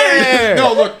eat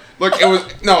there. Look, it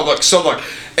was so look.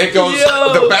 It goes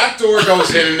the back door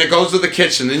goes in and it goes to the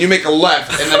kitchen. Then you make a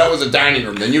left and then it was a dining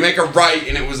room. Then you make a right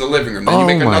and it was the living room. Then you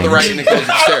make another right and it goes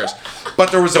upstairs.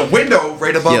 But there was a window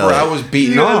right above where I was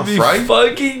beaten off, right?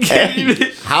 Fucking kidding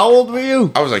me. How old were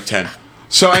you? I was like 10.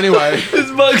 So anyway, This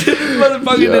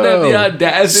motherfucker didn't have the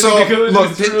audacity so to go in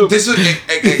look, this room. this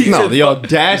is No, the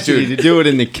audacity to do it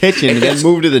in the kitchen and then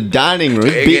move to the dining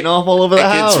room, beating off all over the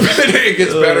house. It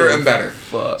gets better and better.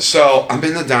 Fuck. So I'm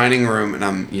in the dining room and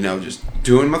I'm, just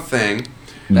doing my thing.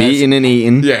 Beating and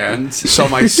eating. Yeah. So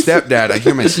my stepdad, I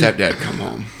hear my stepdad come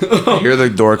home. I hear the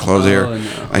door close here.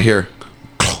 no. I hear,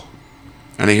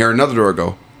 and I hear another door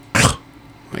go,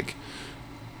 like,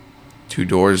 two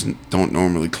doors don't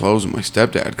normally close when my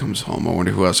stepdad comes home. I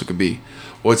wonder who else it could be.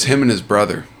 Well, it's him and his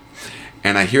brother.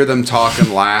 And I hear them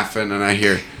talking, laughing, and I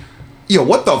hear, yo,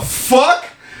 what the fuck?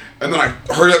 And then I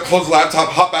hurry up, close the laptop,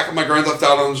 hop back on my Grand Theft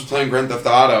Auto, and just playing Grand Theft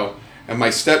Auto. And my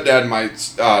stepdad and my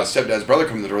stepdad's brother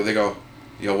come to the door. They go,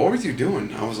 yo, what were you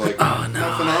doing? I was like, Oh, no.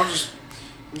 nothing. I was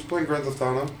just playing Grand Theft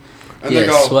Auto. And Yeah, they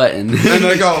go, sweating. And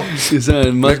they go, So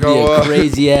it must They go, be a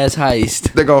crazy ass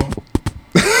heist. they go,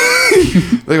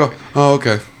 they go, oh,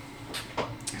 okay.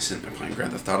 I'm sitting there playing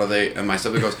Grand Theft Auto. And my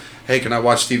stepdad goes, hey, can I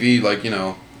watch TV? Like,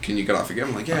 can you get off again?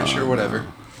 I'm like, yeah, sure, whatever.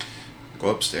 Go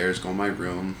upstairs, go in my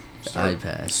room.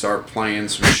 iPad. Start playing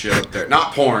some shit up there.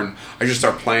 Not porn. I just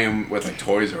start playing with like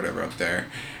toys or whatever up there.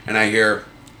 And I hear,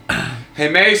 hey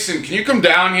Mason, can you come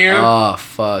down here? Oh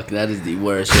fuck, that is the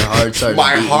worst. Your heart starts.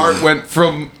 My beating. heart went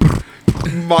from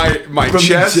my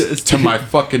chest to my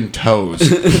fucking toes.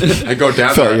 I go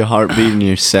down Felt there. your heart beating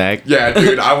your sack. Yeah,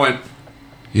 dude, I went,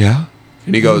 yeah?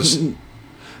 And he goes,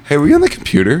 hey, were you on the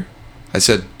computer? I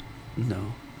said,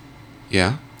 No.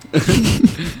 yeah.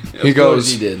 He He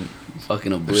goes, he didn't.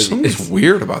 Fucking there's oblivious. something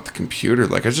weird about the computer.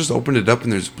 Like, I just opened it up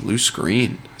and there's a blue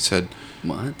screen. I said,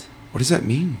 What? what does that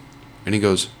mean? And he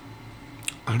goes,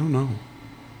 I don't know.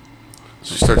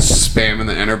 So he starts spamming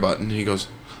the enter button. And he goes,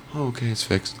 oh, okay, it's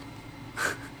fixed.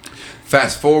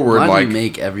 Fast forward, Why do like, you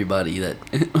make everybody that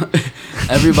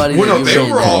everybody well, that no, you they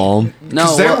make- were all, calm.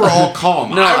 because they were all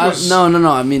calm. No, I was, no.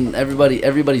 I mean,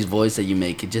 everybody's voice that you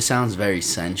make, it just sounds very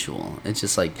sensual. It's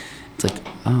just like, it's like,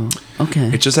 oh, okay,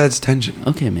 it just adds tension.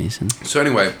 okay, Mason. So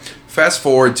anyway, fast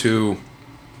forward to,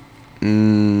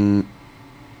 I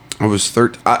was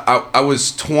 13. I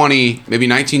was 20, maybe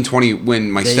 19, 20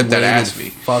 when my They stepdad waited asked me.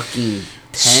 fucking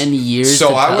 10 years. So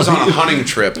to I was tell on a you. hunting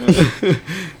trip.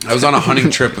 I was on a hunting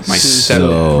trip with my stepdad.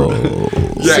 So,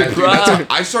 Yeah, dude, Surprise.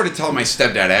 I started telling my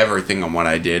stepdad everything on what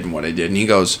I did, and he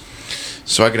goes,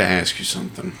 so I gotta ask you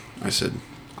something. I said,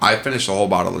 I finished a whole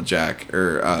bottle of Jack,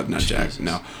 or not Jack,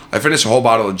 no. I finished a whole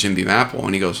bottle of Jim Beam Apple,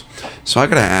 and he goes, so I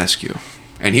gotta ask you.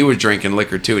 And he was drinking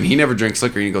liquor too, and he never drinks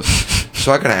liquor, and he goes,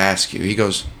 so I gotta ask you. He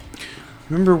goes,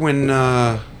 remember when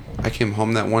I came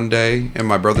home that one day, and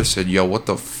my brother said, yo, what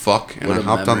the fuck? And What I a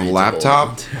hopped on the memory to hold laptop.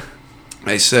 on to.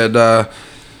 I said,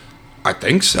 I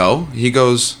think so. He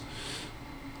goes,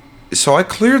 so I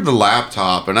cleared the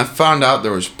laptop and I found out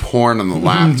there was porn on the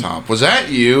laptop. Was that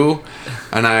you?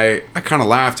 And I kind of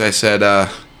laughed. I said,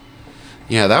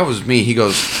 yeah, that was me. He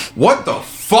goes, what the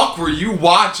fuck were you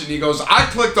watching? He goes, I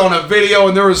clicked on a video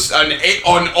and there was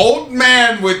an old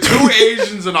man with two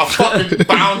Asians in a fucking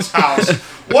bounce house.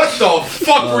 What the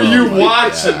fuck were you my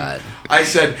watching? God. I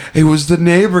said, it was the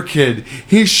neighbor kid.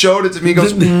 He showed it to me. He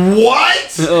goes,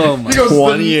 what? Oh my He goes,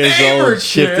 20 "The years neighbor old,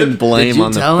 shifting kid." blame Did you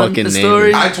on the tell him fucking the neighbor.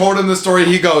 story? I told him the story.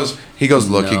 He goes,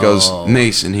 look, he goes, No.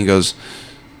 Mason, he goes,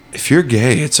 if you're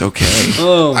gay, it's okay.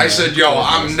 Oh I my said, yo,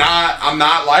 I'm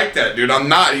not like that, dude. I'm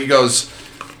not. He goes,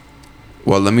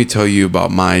 well, let me tell you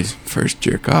about my first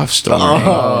jerk off story.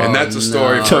 Oh, and that's a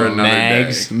story no. for To another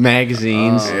mags, day.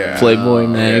 magazines, Yeah. Playboy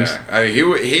mags. Yeah. I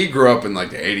mean, he grew up in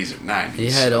like the 80s or 90s. He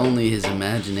had only his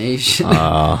imagination.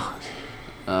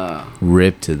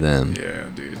 Rip to them. Yeah,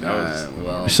 dude. That was.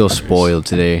 well, We're so spoiled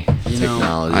today. You know,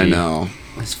 Technology. I know.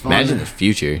 it's fun. Imagine the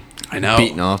future. I know.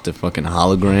 Beating off the fucking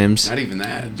holograms. Not even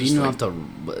that. beating Just off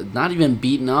the, not even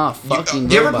beating off. Fucking.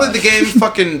 you ever played robots. the game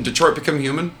fucking Detroit Become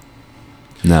Human?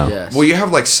 No. Yes. Well, you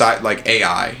have like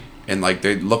AI, and like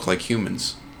they look like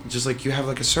humans. just like you have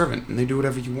like a servant, and they do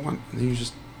whatever you want, and then you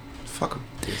just fuck them.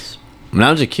 When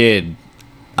I was a kid,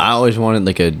 I always wanted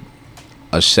like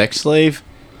a sex slave,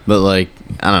 but like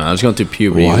I don't know, I was going through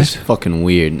puberty. It was What? fucking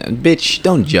weird. Bitch,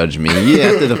 don't judge me. Yeah,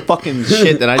 after the fucking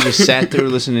shit that I just sat through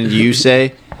listening to you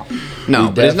say. No,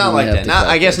 We but it's not definitely like have that. to Not, cut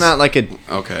I guess this. not like a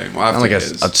Okay, well, not after like a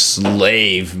his.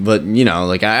 slave, but you know,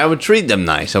 like I would treat them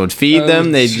nice. I would feed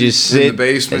them. They'd just in sit the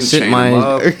basement, they'd sit chain in my 'em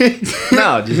up.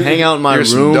 no, just hang out in my Here's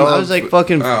some room. I dogs. was like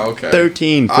fucking Oh, okay.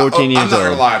 13, 14 I'm years not gonna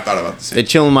old. lie, I thought about the same. They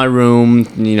chill in my room,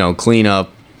 you know, clean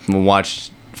up,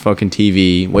 watch fucking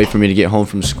TV, wait for me to get home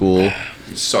from school.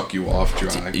 Suck you off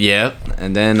dry. Yep,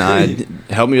 and then I'd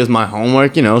help me with my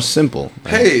homework. You know, simple.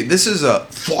 Hey, this is a.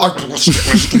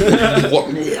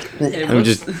 Hey, I'm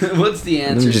just- what's the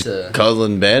I'm answer just to cuddle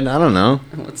in bed. I don't know.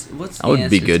 what's the I would be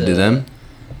answer good to them.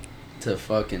 To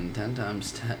fucking 10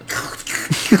 times 10.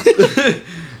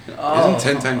 Isn't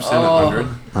 10 times 10 100?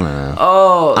 I don't know.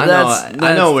 Oh, I that's, know.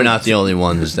 I know we're not the only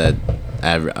ones that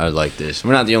are like this.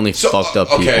 We're not the only fucked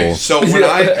up okay, people. so when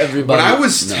I Everybody-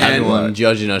 was No. 10, Everyone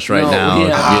judging us right No, now, we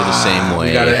you're have- the same way.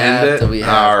 we gotta end it? We have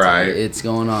All to. right. It's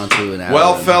going on to an hour.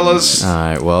 well, and- fellas, All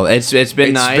right. Well, it's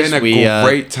been nice. It's been a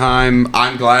great time.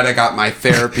 I'm glad I got my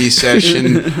therapy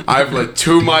session. I've let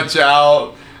too much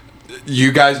out.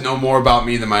 You guys know more about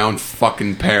me than my own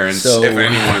fucking parents. So, if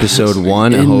anyone is Episode listening.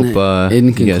 1. I In- hope in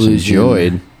you guys conclusion,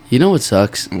 enjoyed. You know what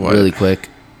sucks What? really quick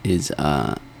is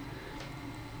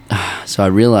so I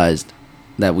realized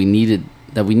that we needed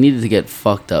to get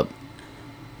fucked up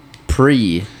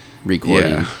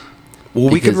pre-recording. Yeah. Well,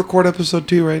 we could Because- record episode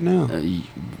 2 right now.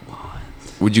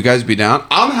 Would you guys be down?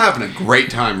 I'm having a great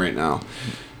time right now.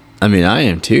 I mean, I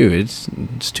am too. It's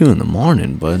 2 in the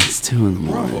morning, but It's 2 in the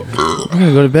morning. I'm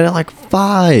gonna go to bed at like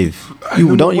 5.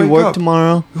 know, Don't you wake work up.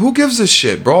 tomorrow? Who gives a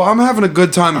shit, bro? I'm having a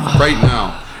good time right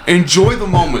now. Enjoy the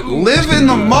moment. Live in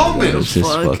the moment. It's this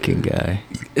fuck? fucking guy.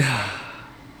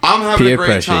 I'm having Peer a great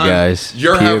pressure, time. guys.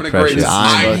 You're Peer having a great pressure.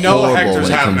 time. I'm I know horrible Hector's when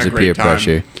it having comes a to peer great time.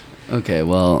 pressure. Okay,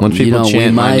 well, When people we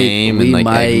chant my might, name we and, like,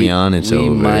 might, egg me on, it's we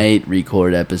over. might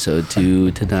record episode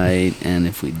 2 tonight, and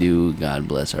if we do, God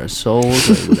bless our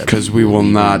souls. Because we will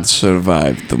not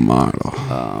survive tomorrow.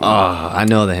 I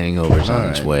know the hangover's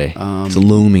on its right. way. It's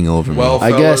looming over me. Well,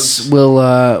 I guess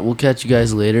fellas, we'll catch you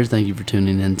guys later. Thank you for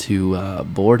tuning into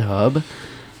Board Hub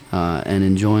and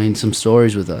enjoying some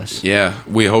stories with us. yeah,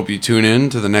 we hope you tune in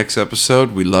to the next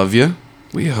episode. We love you.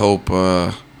 We hope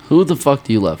Who the fuck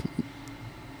do you love?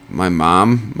 my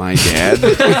mom, my dad,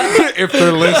 if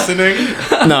they're listening.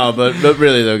 No, but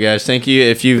really though, guys, thank you.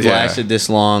 If you've Yeah. lasted this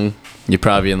long, you're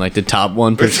probably in like the top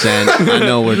 1%. I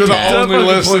know we're You're the 10. only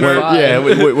listener. We're- yeah,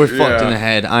 we're fucked Yeah. in the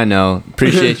head. I know.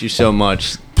 Appreciate you so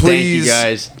much. Please, Thank you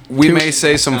guys. we Tune may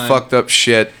say some time. fucked up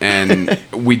shit, and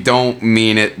we don't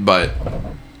mean it, but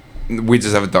we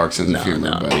just have a dark sense of humor.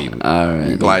 no, but we- All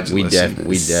right. glad you We listened.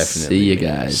 definitely See you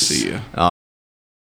guys. See ya.